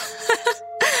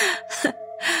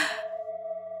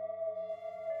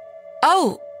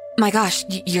 Oh, my gosh,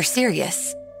 you're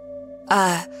serious.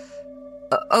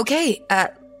 Okay,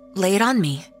 lay it on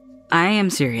me. I am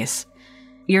serious.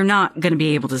 You're not going to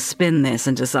be able to spin this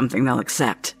into something they'll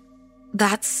accept.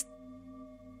 That's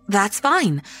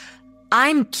fine.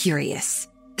 I'm curious.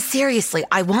 Seriously,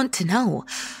 I want to know.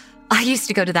 I used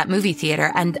to go to that movie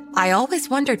theater, and I always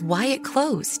wondered why it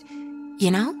closed. You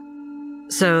know?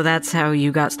 So that's how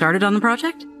you got started on the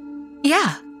project?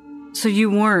 Yeah. So you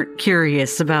weren't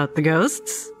curious about the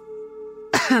ghosts?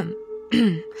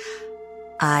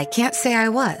 I can't say I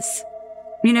was.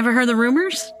 You never heard the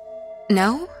rumors?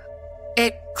 No.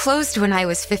 It closed when I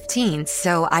was 15,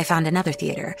 so I found another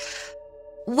theater.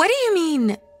 What do you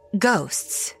mean,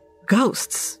 ghosts?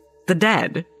 Ghosts. The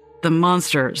dead. The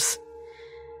monsters.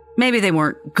 Maybe they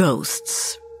weren't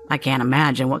ghosts. I can't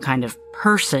imagine what kind of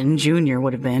person Junior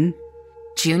would have been.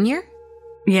 Junior?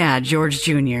 Yeah, George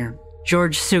Jr.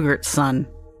 George Sugart's son.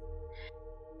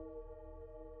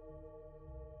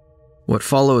 What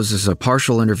follows is a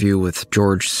partial interview with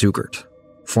George Sugart,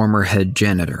 former head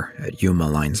janitor at Yuma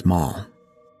Lines Mall.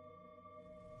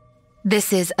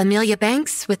 This is Amelia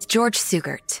Banks with George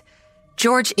Sugart.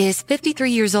 George is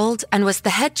 53 years old and was the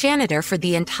head janitor for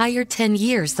the entire 10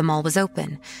 years the mall was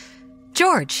open.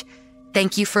 George,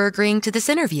 thank you for agreeing to this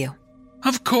interview.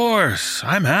 Of course,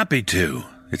 I'm happy to.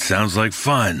 It sounds like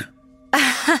fun.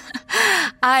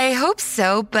 I hope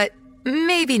so, but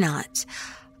maybe not.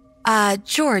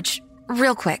 George,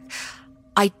 real quick,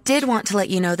 I did want to let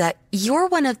you know that you're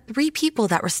one of 3 people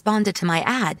that responded to my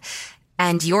ad,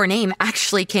 and your name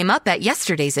actually came up at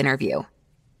yesterday's interview.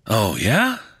 Oh,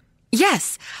 yeah?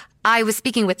 Yes, I was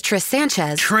speaking with Tris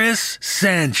Sanchez. Tris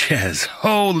Sanchez.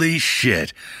 Holy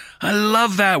shit. I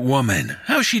love that woman.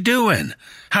 How's she doing?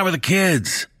 How are the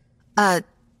kids?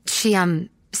 She,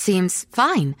 seems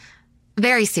fine.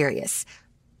 Very serious.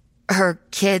 Her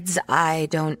kids,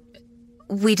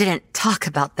 we didn't talk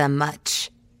about them much.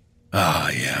 Oh,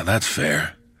 yeah, that's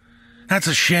fair. That's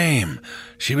a shame.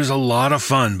 She was a lot of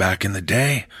fun back in the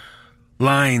day.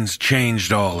 Lines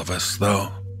changed all of us,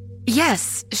 though.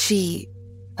 Yes, she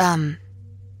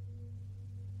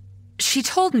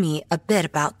told me a bit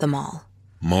about them all.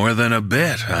 More than a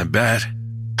bit, I bet.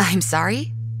 I'm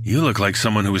sorry? You look like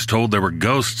someone who was told there were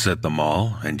ghosts at the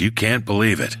mall, and you can't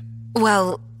believe it.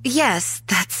 Well, yes,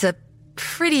 that's a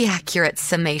pretty accurate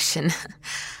summation.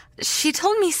 She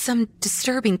told me some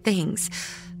disturbing things,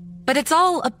 but it's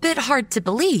all a bit hard to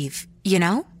believe, you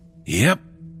know? Yep.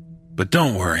 But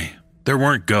don't worry, there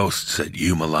weren't ghosts at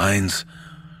Yuma Lines.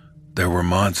 There were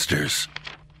monsters.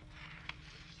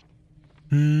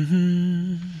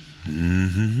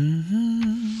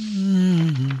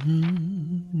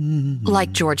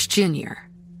 Like George Jr.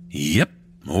 Yep,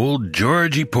 old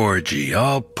Georgie Porgy,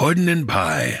 all pudding and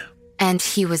pie. And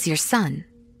he was your son?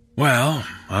 Well,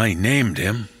 I named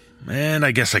him, and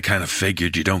I guess I kind of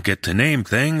figured you don't get to name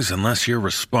things unless you're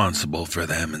responsible for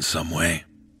them in some way.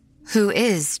 Who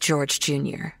is George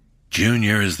Jr.?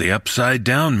 Junior is the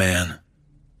upside-down man.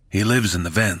 He lives in the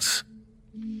vents.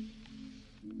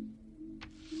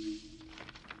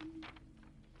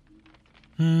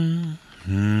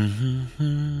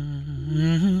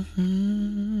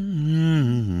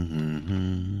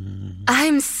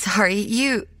 I'm sorry,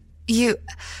 you...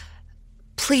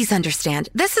 Please understand,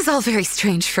 this is all very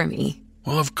strange for me.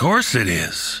 Well, of course it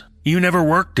is. You never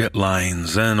worked at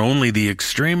Lines, and only the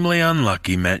extremely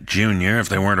unlucky met Junior if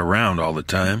they weren't around all the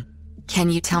time. Can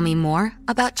you tell me more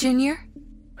about Junior?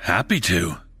 Happy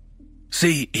to.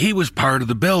 See, he was part of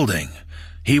the building.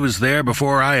 He was there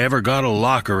before I ever got a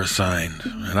locker assigned,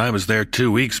 and I was there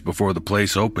 2 weeks before the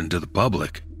place opened to the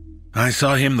public. I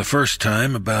saw him the first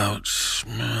time about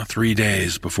 3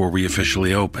 days before we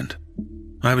officially opened.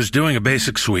 I was doing a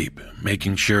basic sweep,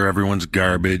 making sure everyone's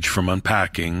garbage from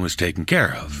unpacking was taken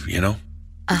care of, you know?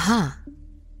 Uh-huh.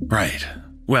 Right.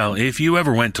 Well, if you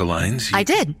ever went to Lines... I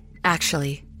did,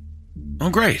 actually.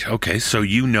 Oh, great. Okay, so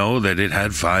you know that it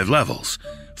had 5 levels.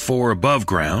 4 above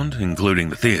ground, including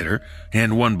the theater,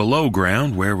 and 1 below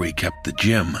ground where we kept the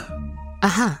gym.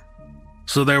 Uh-huh.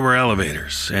 So there were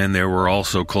elevators, and there were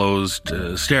also closed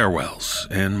stairwells,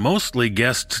 and mostly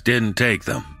guests didn't take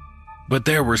them. But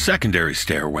there were secondary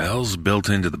stairwells built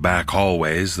into the back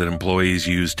hallways that employees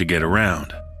used to get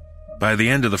around. By the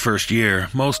end of the first year,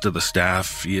 most of the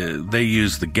staff, they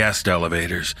used the guest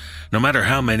elevators, no matter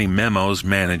how many memos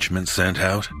management sent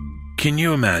out. Can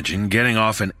you imagine getting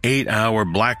off an 8-hour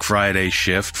Black Friday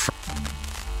shift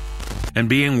and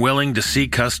being willing to see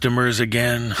customers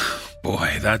again?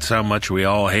 Boy, that's how much we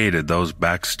all hated those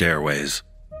back stairways.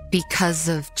 Because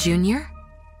of Junior?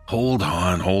 Hold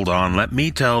on. Let me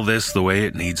tell this the way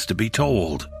it needs to be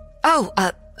told. Oh,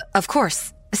 of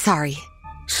course. Sorry.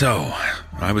 So,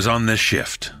 I was on this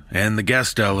shift, and the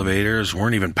guest elevators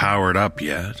weren't even powered up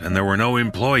yet, and there were no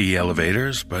employee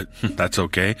elevators, but that's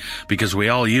okay, because we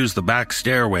all used the back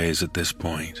stairways at this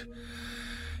point.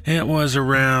 It was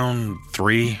around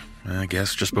 3, I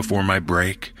guess, just before my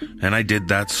break, and I did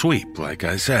that sweep, like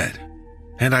I said.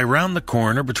 And I round the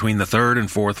corner between the 3rd and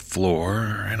 4th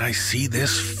floor, and I see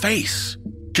this face,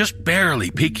 just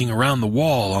barely peeking around the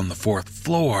wall on the 4th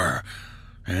floor.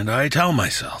 And I tell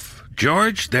myself,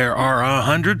 George, there are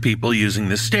 100 people using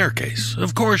this staircase.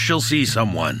 Of course you'll see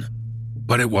someone.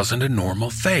 but it wasn't a normal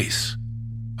face.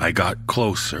 I got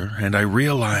closer, and I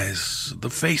realized the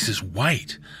face is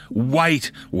white.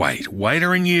 White, whiter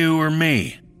than you or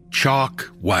me.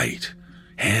 Chalk white.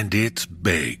 And it's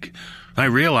big. I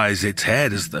realize its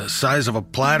head is the size of a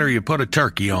platter you put a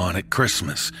turkey on at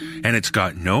Christmas, and it's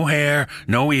got no hair,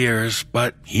 no ears,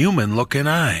 but human-looking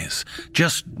eyes,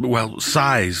 just,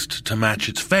 sized to match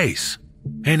its face.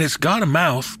 And it's got a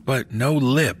mouth, but no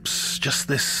lips, just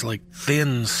this,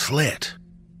 thin slit.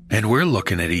 And we're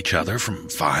looking at each other from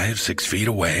 5-6 feet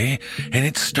away, and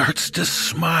it starts to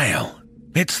smile.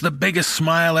 It's the biggest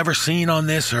smile ever seen on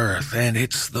this earth, and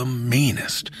it's the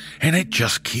meanest, and it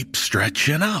just keeps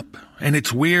stretching up. And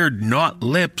its weird knot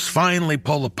lips finally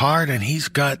pull apart, and he's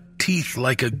got teeth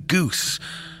like a goose.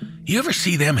 You ever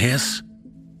see them hiss?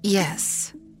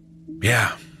 Yes.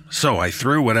 Yeah. So I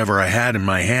threw whatever I had in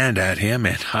my hand at him,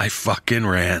 and I fucking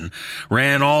ran.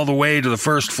 Ran all the way to the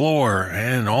first floor,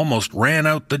 and almost ran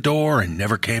out the door and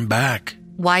never came back.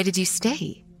 Why did you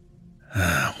stay?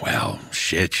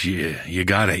 Shit, you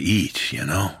gotta eat, you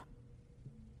know?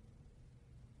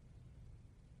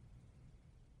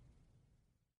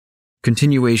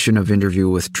 Continuation of interview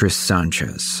with Tris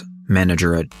Sanchez,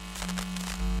 manager at...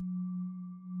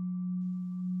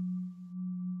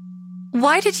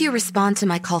 Why did you respond to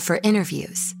my call for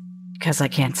interviews? Because I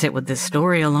can't sit with this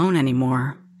story alone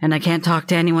anymore, and I can't talk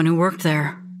to anyone who worked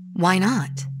there. Why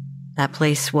not? That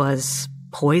place was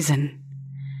poison.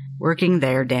 Working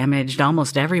there damaged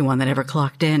almost everyone that ever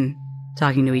clocked in.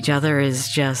 Talking to each other is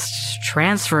just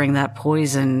transferring that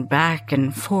poison back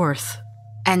and forth.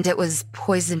 And it was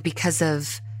poison because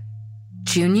of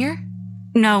Junior?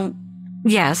 No,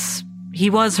 yes, he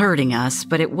was hurting us,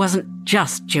 but it wasn't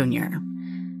just Junior.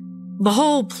 The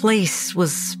whole place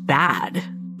was bad.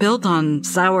 Built on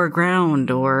sour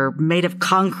ground or made of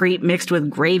concrete mixed with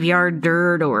graveyard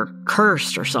dirt or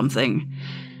cursed or something.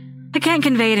 I can't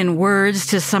convey it in words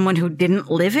to someone who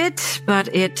didn't live it, but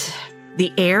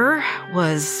the air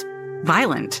was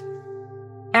violent.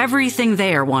 Everything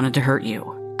there wanted to hurt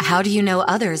you. How do you know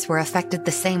others were affected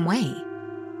the same way?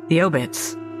 The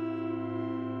obits.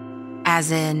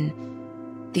 As in,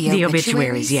 the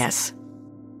obituaries, yes.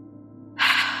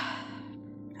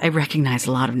 I recognize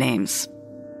a lot of names.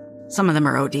 Some of them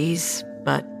are ODs,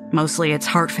 but mostly it's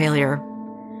heart failure.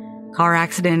 Car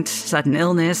accident, sudden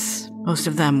illness. Most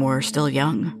of them were still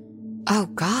young. Oh,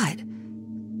 God.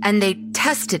 And they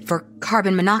tested for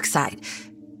carbon monoxide.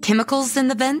 Chemicals in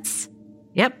the vents?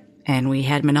 Yep, and we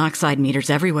had monoxide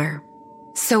meters everywhere.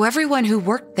 So everyone who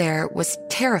worked there was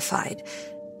terrified,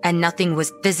 and nothing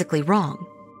was physically wrong.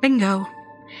 Bingo.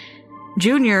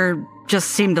 Junior just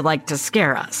seemed to like to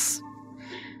scare us.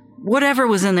 Whatever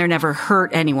was in there never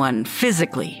hurt anyone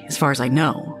physically, as far as I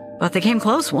know. But they came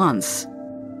close once.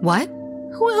 What?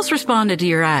 Who else responded to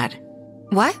your ad?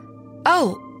 What?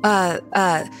 Oh,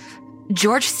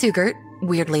 George Sugart,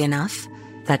 weirdly enough.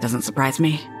 That doesn't surprise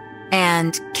me.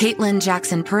 And Caitlin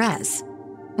Jackson Perez.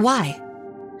 Why?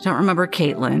 I don't remember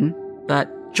Caitlin,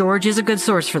 but George is a good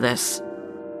source for this.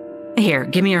 Here,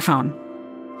 give me your phone.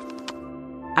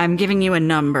 I'm giving you a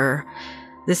number.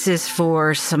 This is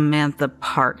for Samantha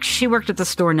Park. She worked at the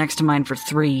store next to mine for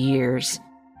 3 years.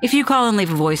 If you call and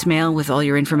leave a voicemail with all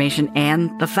your information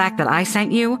and the fact that I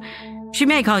sent you, she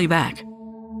may call you back.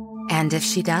 And if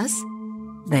she does?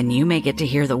 Then you may get to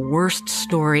hear the worst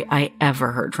story I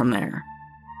ever heard from there.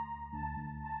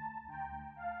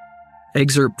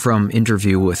 Excerpt from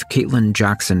interview with Caitlin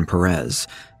Jackson Perez,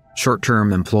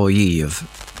 short-term employee of...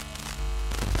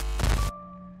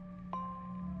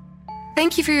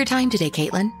 Thank you for your time today,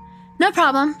 Caitlin. No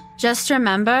problem. Just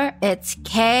remember, it's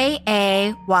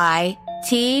Kaytlyn.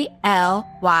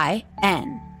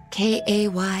 Kaytlyn.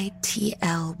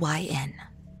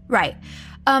 Right.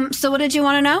 So what did you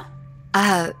want to know?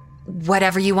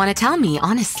 Whatever you want to tell me,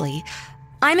 honestly.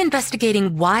 I'm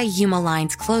investigating why Yuma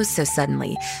Lines closed so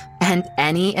suddenly, and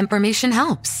any information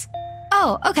helps.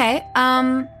 Oh, okay.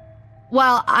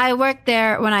 Well, I worked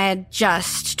there when I had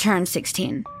just turned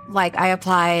 16. I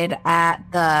applied at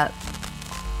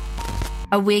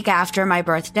a week after my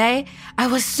birthday. I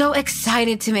was so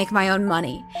excited to make my own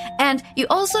money. And you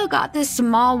also got this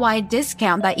small wide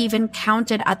discount that even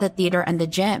counted at the theater and the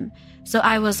gym. So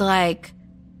I was like,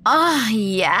 oh,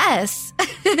 yes.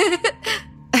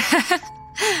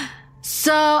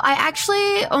 So I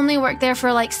actually only worked there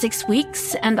for 6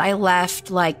 weeks, and I left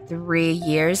 3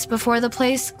 years before the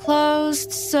place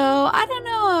closed. So I don't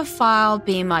know if I'll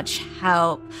be much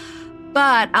help,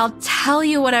 but I'll tell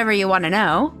you whatever you want to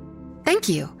know. Thank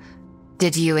you.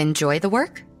 Did you enjoy the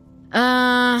work?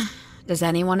 Does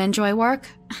anyone enjoy work?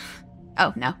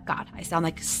 Oh, no, God, I sound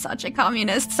like such a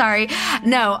communist. Sorry.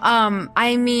 No,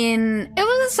 I mean, it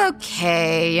was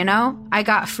okay, you know? I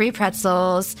got free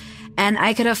pretzels, and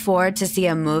I could afford to see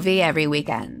a movie every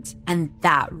weekend. And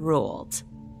that ruled.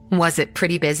 Was it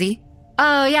pretty busy?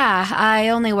 Oh, yeah, I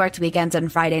only worked weekends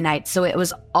and Friday nights, so it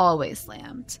was always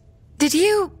slammed. Did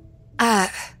you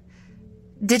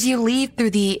leave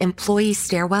through the employee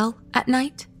stairwell at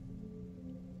night?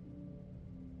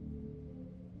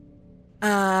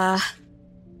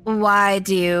 Why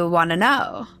do you want to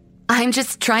know? I'm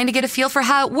just trying to get a feel for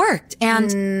how it worked,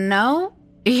 and... No,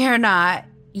 you're not.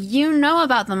 You know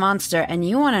about the monster, and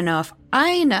you want to know if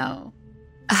I know.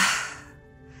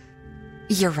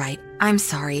 You're right. I'm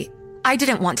sorry. I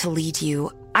didn't want to lead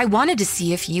you. I wanted to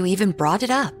see if you even brought it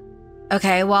up.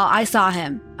 Okay, well, I saw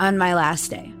him on my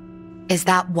last day. Is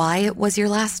that why it was your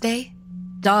last day?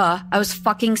 Duh, I was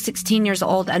fucking 16 years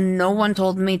old and no one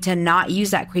told me to not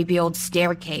use that creepy old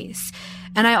staircase.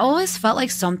 And I always felt like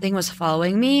something was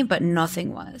following me, but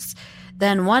nothing was.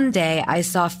 Then one day I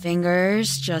saw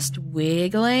fingers just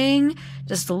wiggling,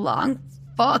 just long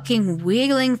fucking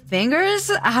wiggling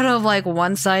fingers out of like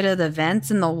one side of the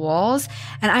vents in the walls.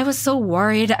 And I was so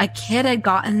worried a kid had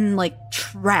gotten like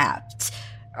trapped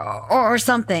or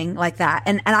something like that.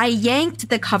 And I yanked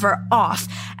the cover off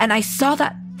and I saw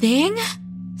that thing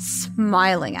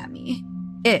smiling at me.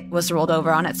 It was rolled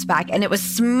over on its back and it was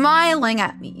smiling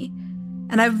at me.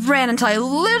 And I ran until I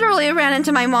literally ran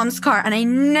into my mom's car and I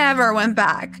never went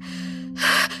back.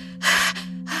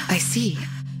 I see.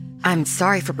 I'm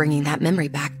sorry for bringing that memory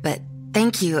back, but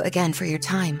thank you again for your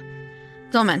time.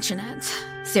 Don't mention it.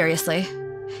 Seriously.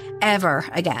 Ever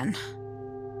again.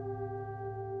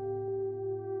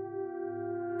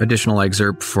 Additional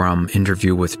excerpt from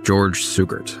interview with George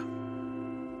Sugert.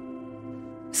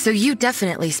 So you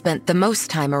definitely spent the most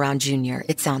time around Junior,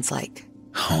 it sounds like.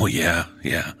 Oh, yeah.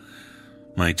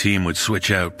 My team would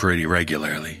switch out pretty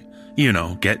regularly. You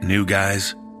know, get new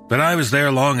guys. But I was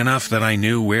there long enough that I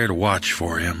knew where to watch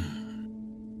for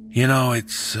him. You know,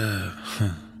 it's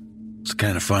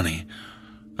kind of funny.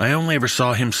 I only ever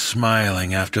saw him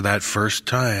smiling after that first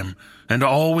time, and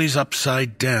always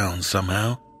upside down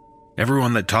somehow.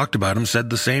 Everyone that talked about him said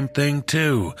the same thing,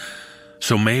 too.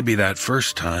 So maybe that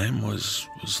first time was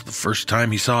the first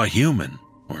time he saw a human,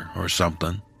 or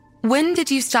something. When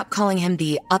did you stop calling him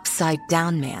the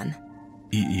upside-down man?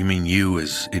 You mean you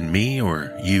as in me,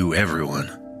 or you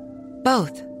everyone?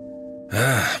 Both.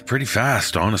 Pretty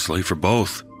fast, honestly, for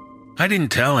both. I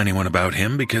didn't tell anyone about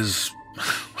him because,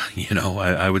 you know,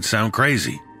 I would sound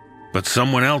crazy. But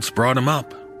someone else brought him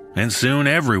up, and soon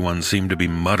everyone seemed to be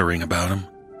muttering about him.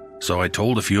 So I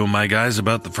told a few of my guys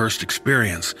about the first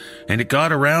experience, and it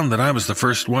got around that I was the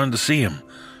first one to see him.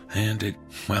 And it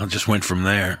just went from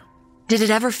there. Did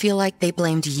it ever feel like they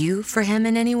blamed you for him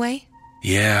in any way?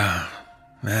 Yeah,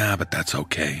 but that's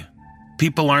okay.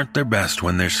 People aren't their best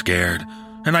when they're scared,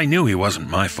 and I knew he wasn't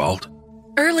my fault.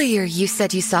 Earlier, you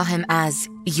said you saw him as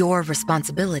your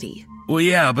responsibility. Well,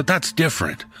 yeah, but that's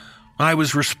different. I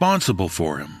was responsible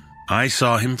for him. I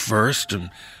saw him first,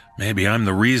 and maybe I'm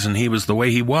the reason he was the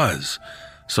way he was.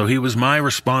 So he was my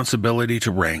responsibility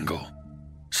to wrangle.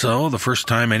 So the first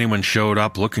time anyone showed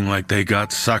up looking like they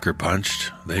got sucker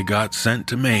punched, they got sent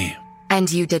to me. And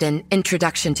you did an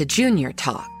introduction to Junior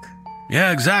talk.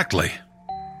 Yeah, exactly.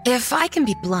 If I can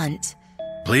be blunt...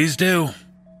 Please do.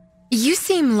 You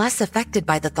seem less affected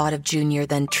by the thought of Junior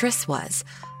than Triss was.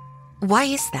 Why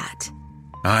is that?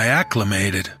 I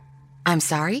acclimated. I'm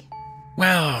sorry?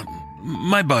 Well,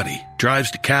 my buddy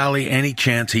drives to Cali any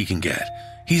chance he can get.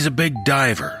 He's a big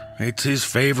diver. It's his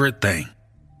favorite thing.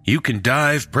 You can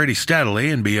dive pretty steadily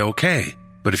and be okay.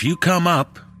 But if you come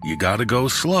up, you gotta go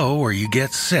slow or you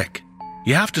get sick.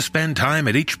 You have to spend time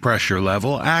at each pressure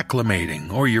level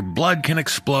acclimating or your blood can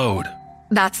explode.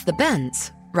 That's the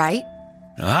bends, right?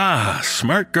 Ah,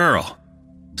 smart girl.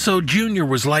 So Junior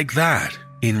was like that,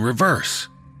 in reverse.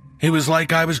 It was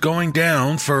like I was going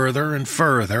down further and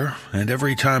further, and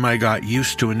every time I got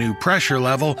used to a new pressure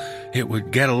level, it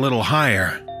would get a little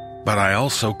higher. But I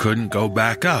also couldn't go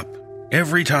back up.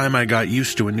 Every time I got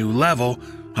used to a new level,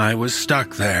 I was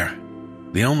stuck there.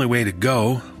 The only way to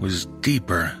go was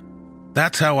deeper.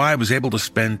 That's how I was able to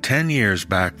spend 10 years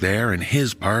back there in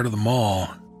his part of the mall.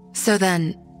 So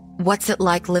then, what's it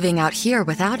like living out here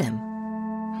without him?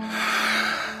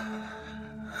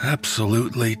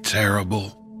 Absolutely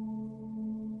terrible.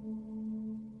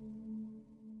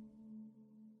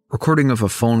 Recording of a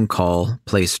phone call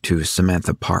placed to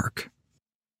Samantha Park.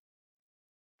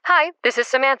 Hi, this is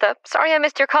Samantha. Sorry I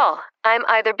missed your call. I'm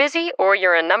either busy or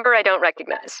you're a number I don't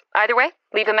recognize. Either way,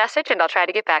 leave a message and I'll try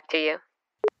to get back to you.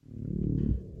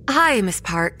 Hi, Miss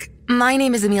Park. My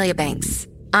name is Amelia Banks.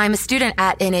 I'm a student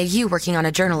at NAU working on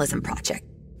a journalism project.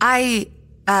 I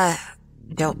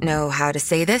don't know how to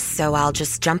say this, so I'll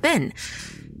just jump in.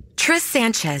 Tris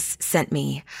Sanchez sent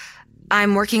me.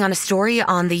 I'm working on a story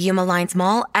on the Yuma Lines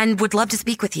Mall and would love to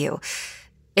speak with you.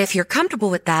 If you're comfortable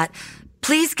with that,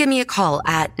 please give me a call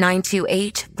at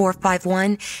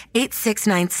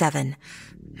 928-451-8697.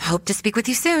 Hope to speak with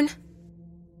you soon.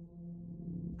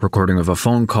 Recording of a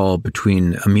phone call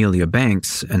between Amelia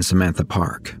Banks and Samantha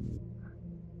Park.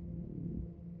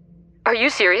 Are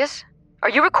you serious? Are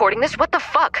you recording this? What the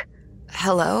fuck?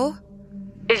 Hello?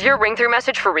 Is your ring-through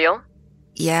message for real?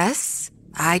 Yes.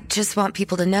 I just want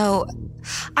people to know.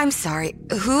 I'm sorry.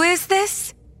 Who is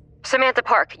this? Samantha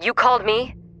Park, you called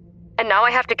me? And now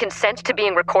I have to consent to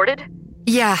being recorded?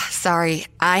 Yeah, sorry.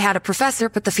 I had a professor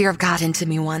put the fear of God into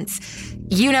me once.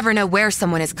 You never know where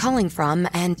someone is calling from,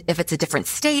 and if it's a different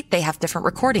state, they have different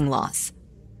recording laws.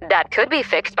 That could be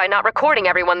fixed by not recording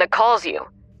everyone that calls you.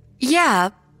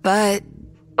 Yeah, but...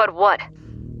 But what?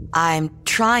 I'm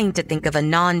trying to think of a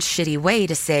non-shitty way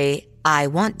to say, I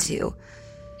want to.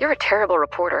 You're a terrible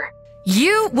reporter.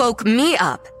 You woke me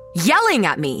up, yelling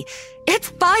at me. It's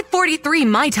 5:43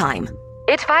 my time.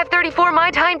 It's 5:34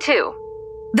 my time, too.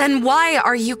 Then why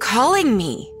are you calling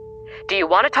me? Do you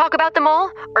want to talk about them all,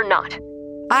 or not?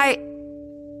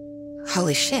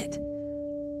 Holy shit.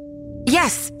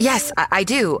 Yes, I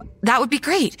do. That would be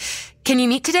great. Can you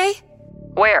meet today?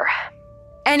 Where?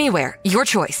 Anywhere. Your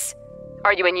choice.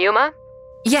 Are you in Yuma?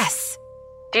 Yes.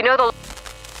 Do you know the...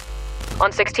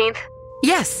 on 16th?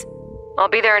 Yes. I'll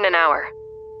be there in an hour.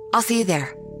 I'll see you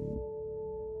there.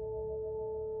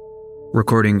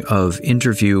 Recording of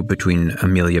interview between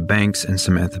Amelia Banks and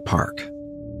Samantha Park.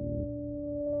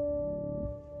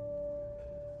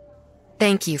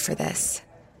 Thank you for this.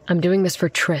 I'm doing this for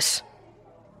Tris.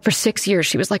 For 6 years,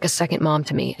 she was like a second mom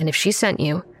to me, and if she sent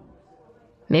you,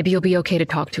 maybe you'll be okay to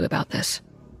talk to about this.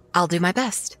 I'll do my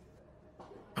best.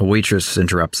 A waitress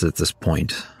interrupts at this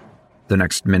point. The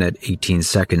next minute, 18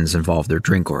 seconds involve their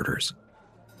drink orders.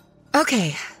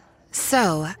 Okay,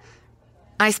 so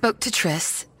I spoke to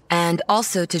Tris and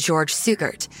also to George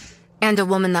Sugert and a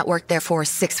woman that worked there for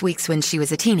 6 weeks when she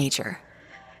was a teenager.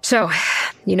 So,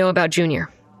 you know about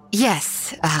Junior?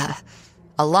 Yes,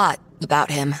 a lot about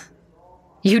him.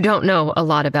 You don't know a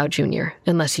lot about Junior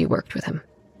unless you worked with him.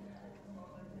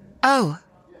 Oh,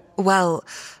 well,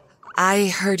 I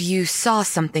heard you saw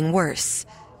something worse.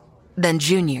 Than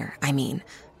Junior, I mean.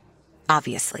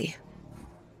 Obviously.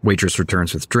 Waitress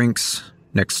returns with drinks.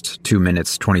 Next 2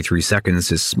 minutes, 23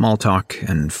 seconds is small talk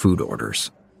and food orders.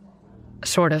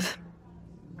 Sort of.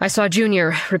 I saw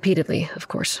Junior repeatedly, of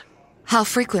course. How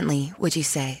frequently, would you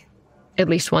say? At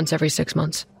least once every 6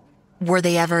 months. Were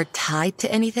they ever tied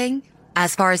to anything,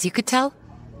 as far as you could tell?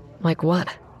 Like what?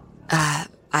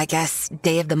 I guess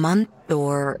day of the month,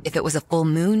 or if it was a full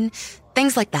moon,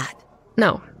 things like that.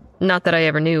 No, not that I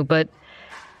ever knew, but...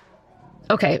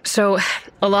 Okay, so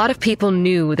a lot of people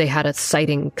knew they had a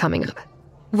sighting coming up.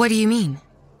 What do you mean?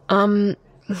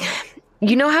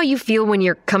 You know how you feel when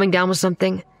you're coming down with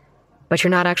something, but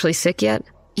you're not actually sick yet?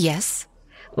 Yes.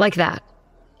 Like that.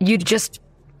 You'd just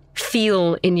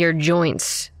feel in your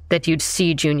joints that you'd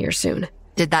see Junior soon.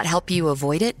 Did that help you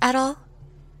avoid it at all?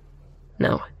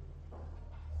 No.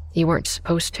 You weren't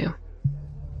supposed to.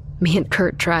 Me and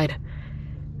Kurt tried.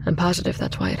 I'm positive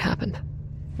that's why it happened.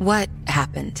 What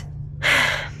happened?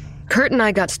 Kurt and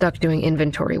I got stuck doing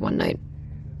inventory one night.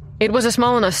 It was a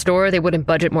small enough store they wouldn't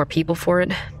budget more people for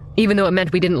it, even though it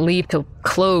meant we didn't leave till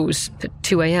close to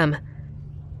 2 a.m.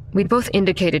 We'd both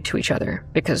indicated to each other,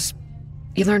 because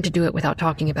you learn to do it without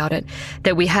talking about it,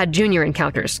 that we had Junior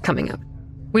encounters coming up.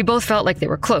 We both felt like they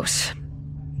were close.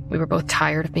 We were both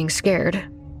tired of being scared,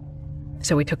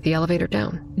 so we took the elevator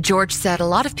down. George said a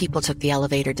lot of people took the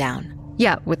elevator down.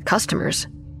 Yeah, with customers.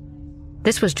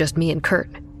 This was just me and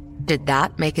Kurt. Did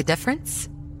that make a difference?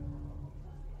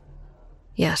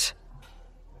 Yes.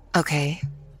 Okay,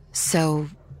 so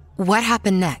what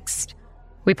happened next?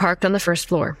 We parked on the first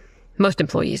floor. Most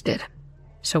employees did.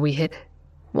 So we hit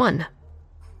 1.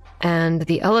 And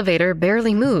the elevator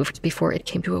barely moved before it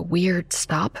came to a weird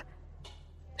stop.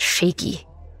 Shaky.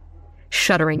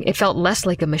 Shuddering. It felt less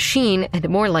like a machine and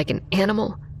more like an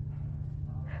animal.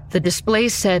 The display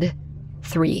said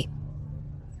 3.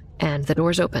 And the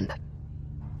doors opened.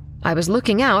 I was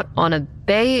looking out on a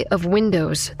bay of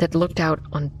windows that looked out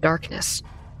on darkness.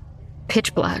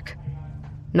 Pitch black.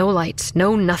 No lights,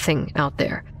 no nothing out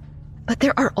there. But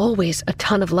there are always a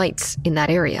ton of lights in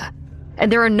that area.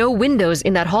 And there are no windows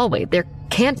in that hallway. There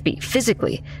can't be,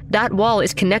 physically. That wall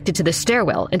is connected to the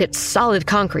stairwell, and it's solid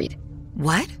concrete.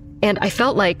 What? And I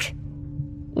felt like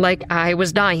like I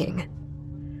was dying.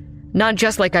 Not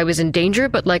just like I was in danger,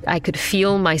 but like I could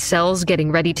feel my cells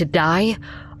getting ready to die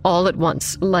all at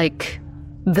once, like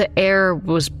the air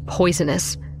was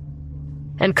poisonous.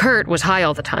 And Kurt was high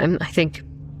all the time, I think,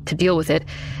 to deal with it,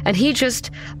 and he just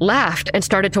laughed and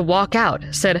started to walk out,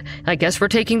 said, "I guess we're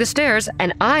taking the stairs,"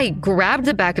 and I grabbed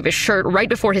the back of his shirt right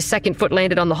before his second foot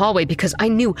landed on the hallway because I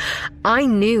knew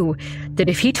that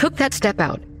if he took that step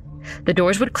out, the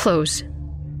doors would close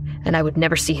and I would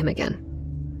never see him again.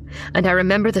 And I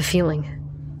remember the feeling,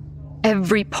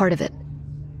 every part of it.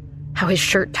 How his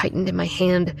shirt tightened in my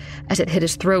hand as it hit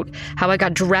his throat, how I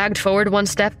got dragged forward one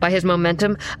step by his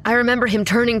momentum. I remember him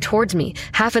turning towards me,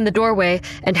 half in the doorway,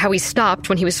 and how he stopped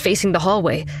when he was facing the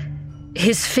hallway.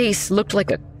 His face looked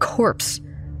like a corpse.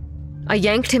 I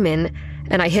yanked him in,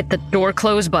 and I hit the door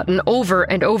close button over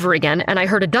and over again, and I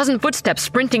heard a dozen footsteps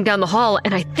sprinting down the hall,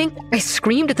 and I think I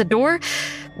screamed at the door.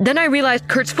 Then I realized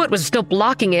Kurt's foot was still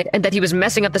blocking it and that he was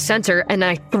messing up the sensor, and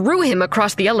I threw him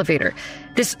across the elevator.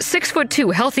 This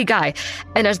 6'2" healthy guy,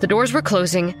 and as the doors were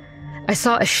closing, I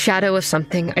saw a shadow of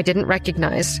something I didn't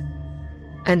recognize.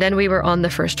 And then we were on the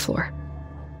first floor.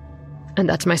 And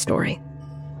that's my story.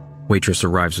 Waitress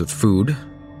arrives with food.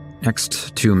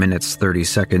 Next 2 minutes, 30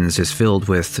 seconds is filled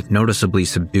with noticeably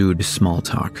subdued small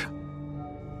talk.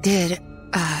 Did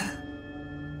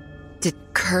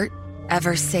Kurt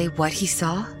ever say what he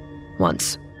saw?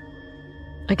 Once.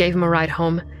 I gave him a ride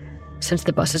home, since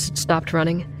the buses had stopped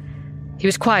running. He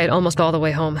was quiet almost all the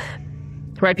way home.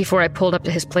 Right before I pulled up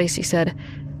to his place, he said,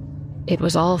 "It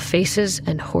was all faces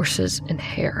and horses and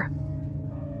hair."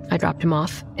 I dropped him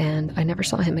off, and I never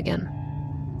saw him again.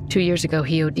 2 years ago,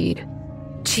 he OD'd.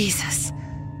 Jesus.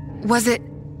 Was it...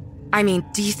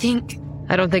 do you think...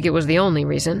 I don't think it was the only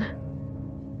reason,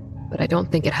 but I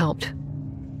don't think it helped.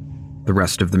 The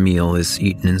rest of the meal is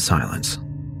eaten in silence.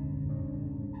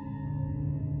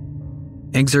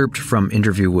 Excerpt from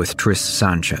interview with Tris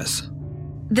Sanchez.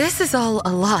 This is all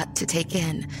a lot to take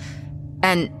in.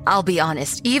 And I'll be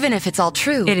honest, even if it's all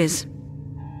true... It is.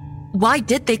 Why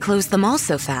did they close the mall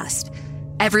so fast?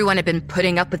 Everyone had been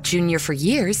putting up with Junior for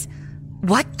years.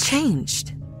 What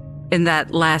changed? In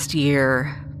that last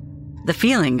year, the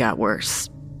feeling got worse.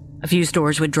 A few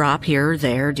stores would drop here or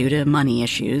there due to money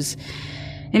issues.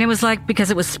 And it was like because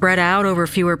it was spread out over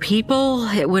fewer people,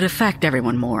 it would affect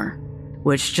everyone more,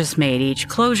 which just made each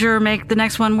closure make the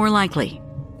next one more likely.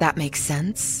 That makes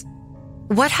sense.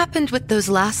 What happened with those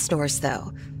last stores,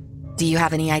 though? Do you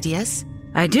have any ideas?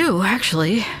 I do,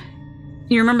 actually.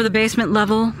 You remember the basement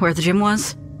level where the gym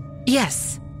was?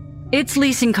 Yes. Its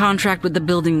leasing contract with the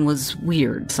building was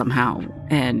weird somehow,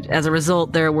 and as a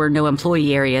result, there were no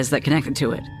employee areas that connected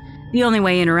to it. The only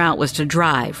way in or out was to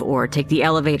drive or take the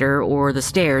elevator or the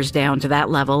stairs down to that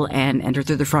level and enter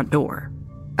through the front door.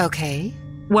 Okay.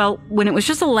 Well, when it was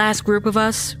just the last group of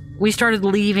us, we started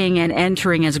leaving and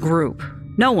entering as a group.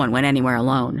 No one went anywhere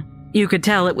alone. You could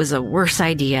tell it was a worse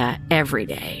idea every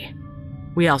day.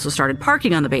 We also started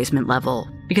parking on the basement level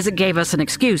because it gave us an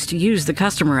excuse to use the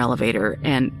customer elevator,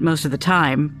 and most of the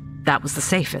time, that was the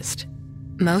safest.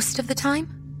 Most of the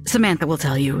time? Samantha will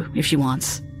tell you if she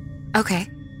wants. Okay.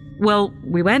 Well,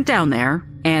 we went down there,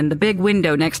 and the big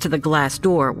window next to the glass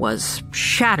door was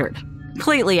shattered,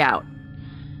 completely out.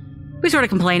 We sort of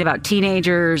complained about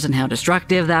teenagers and how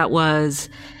destructive that was.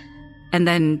 And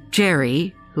then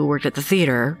Jerry, who worked at the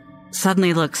theater,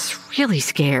 suddenly looks really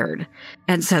scared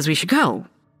and says we should go.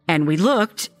 And we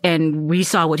looked, and we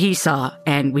saw what he saw,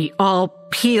 and we all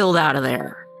peeled out of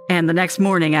there. And the next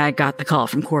morning, I got the call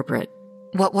from corporate.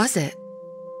 What was it?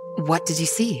 What did you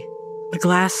see? The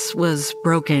glass was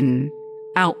broken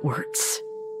outwards.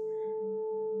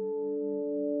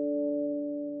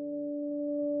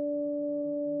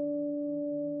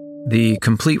 The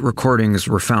complete recordings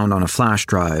were found on a flash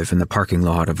drive in the parking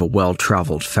lot of a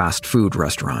well-traveled fast food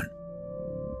restaurant.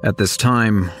 At this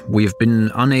time, we've been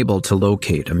unable to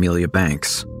locate Amelia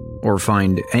Banks or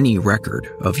find any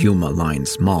record of Yuma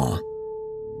Lines Mall.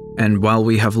 And while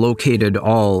we have located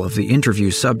all of the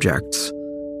interview subjects,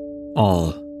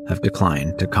 all have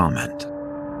declined to comment.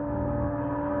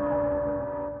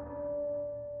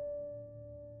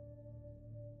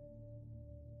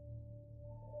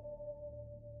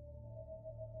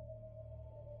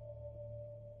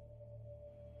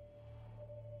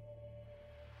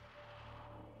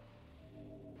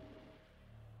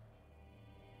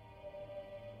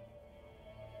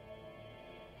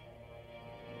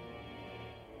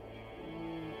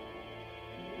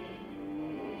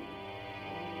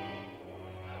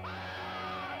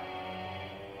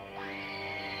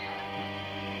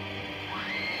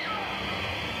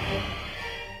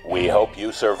 We hope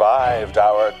you survived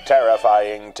our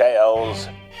terrifying tales.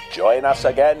 Join us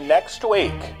again next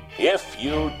week, if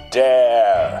you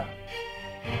dare.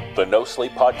 The No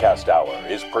Sleep Podcast Hour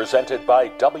is presented by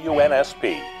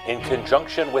WNSP in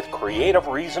conjunction with Creative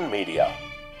Reason Media.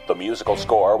 The musical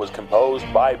score was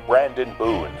composed by Brandon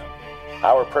Boone.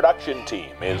 Our production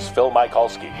team is Phil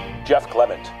Mikulski, Jeff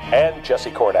Clement, and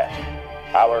Jesse Cornett.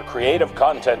 Our creative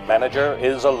content manager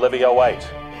is Olivia White.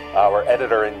 Our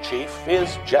editor-in-chief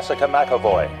is Jessica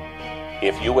McAvoy.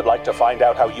 If you would like to find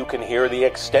out how you can hear the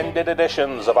extended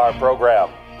editions of our program,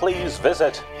 please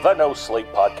visit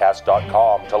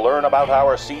thenosleeppodcast.com to learn about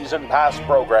our Season Pass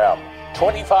program.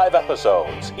 25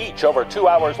 episodes, each over 2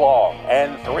 hours long,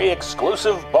 and 3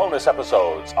 exclusive bonus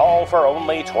episodes, all for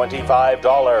only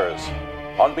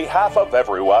 $25. On behalf of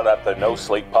everyone at the No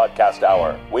Sleep Podcast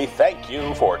Hour, we thank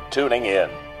you for tuning in.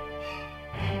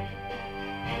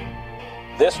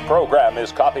 This program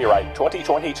is copyright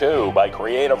 2022 by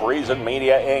Creative Reason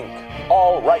Media, Inc.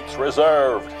 All rights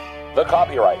reserved. The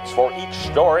copyrights for each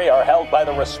story are held by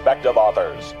the respective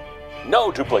authors.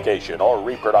 No duplication or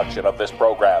reproduction of this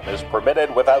program is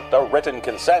permitted without the written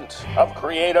consent of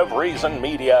Creative Reason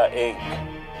Media,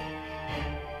 Inc.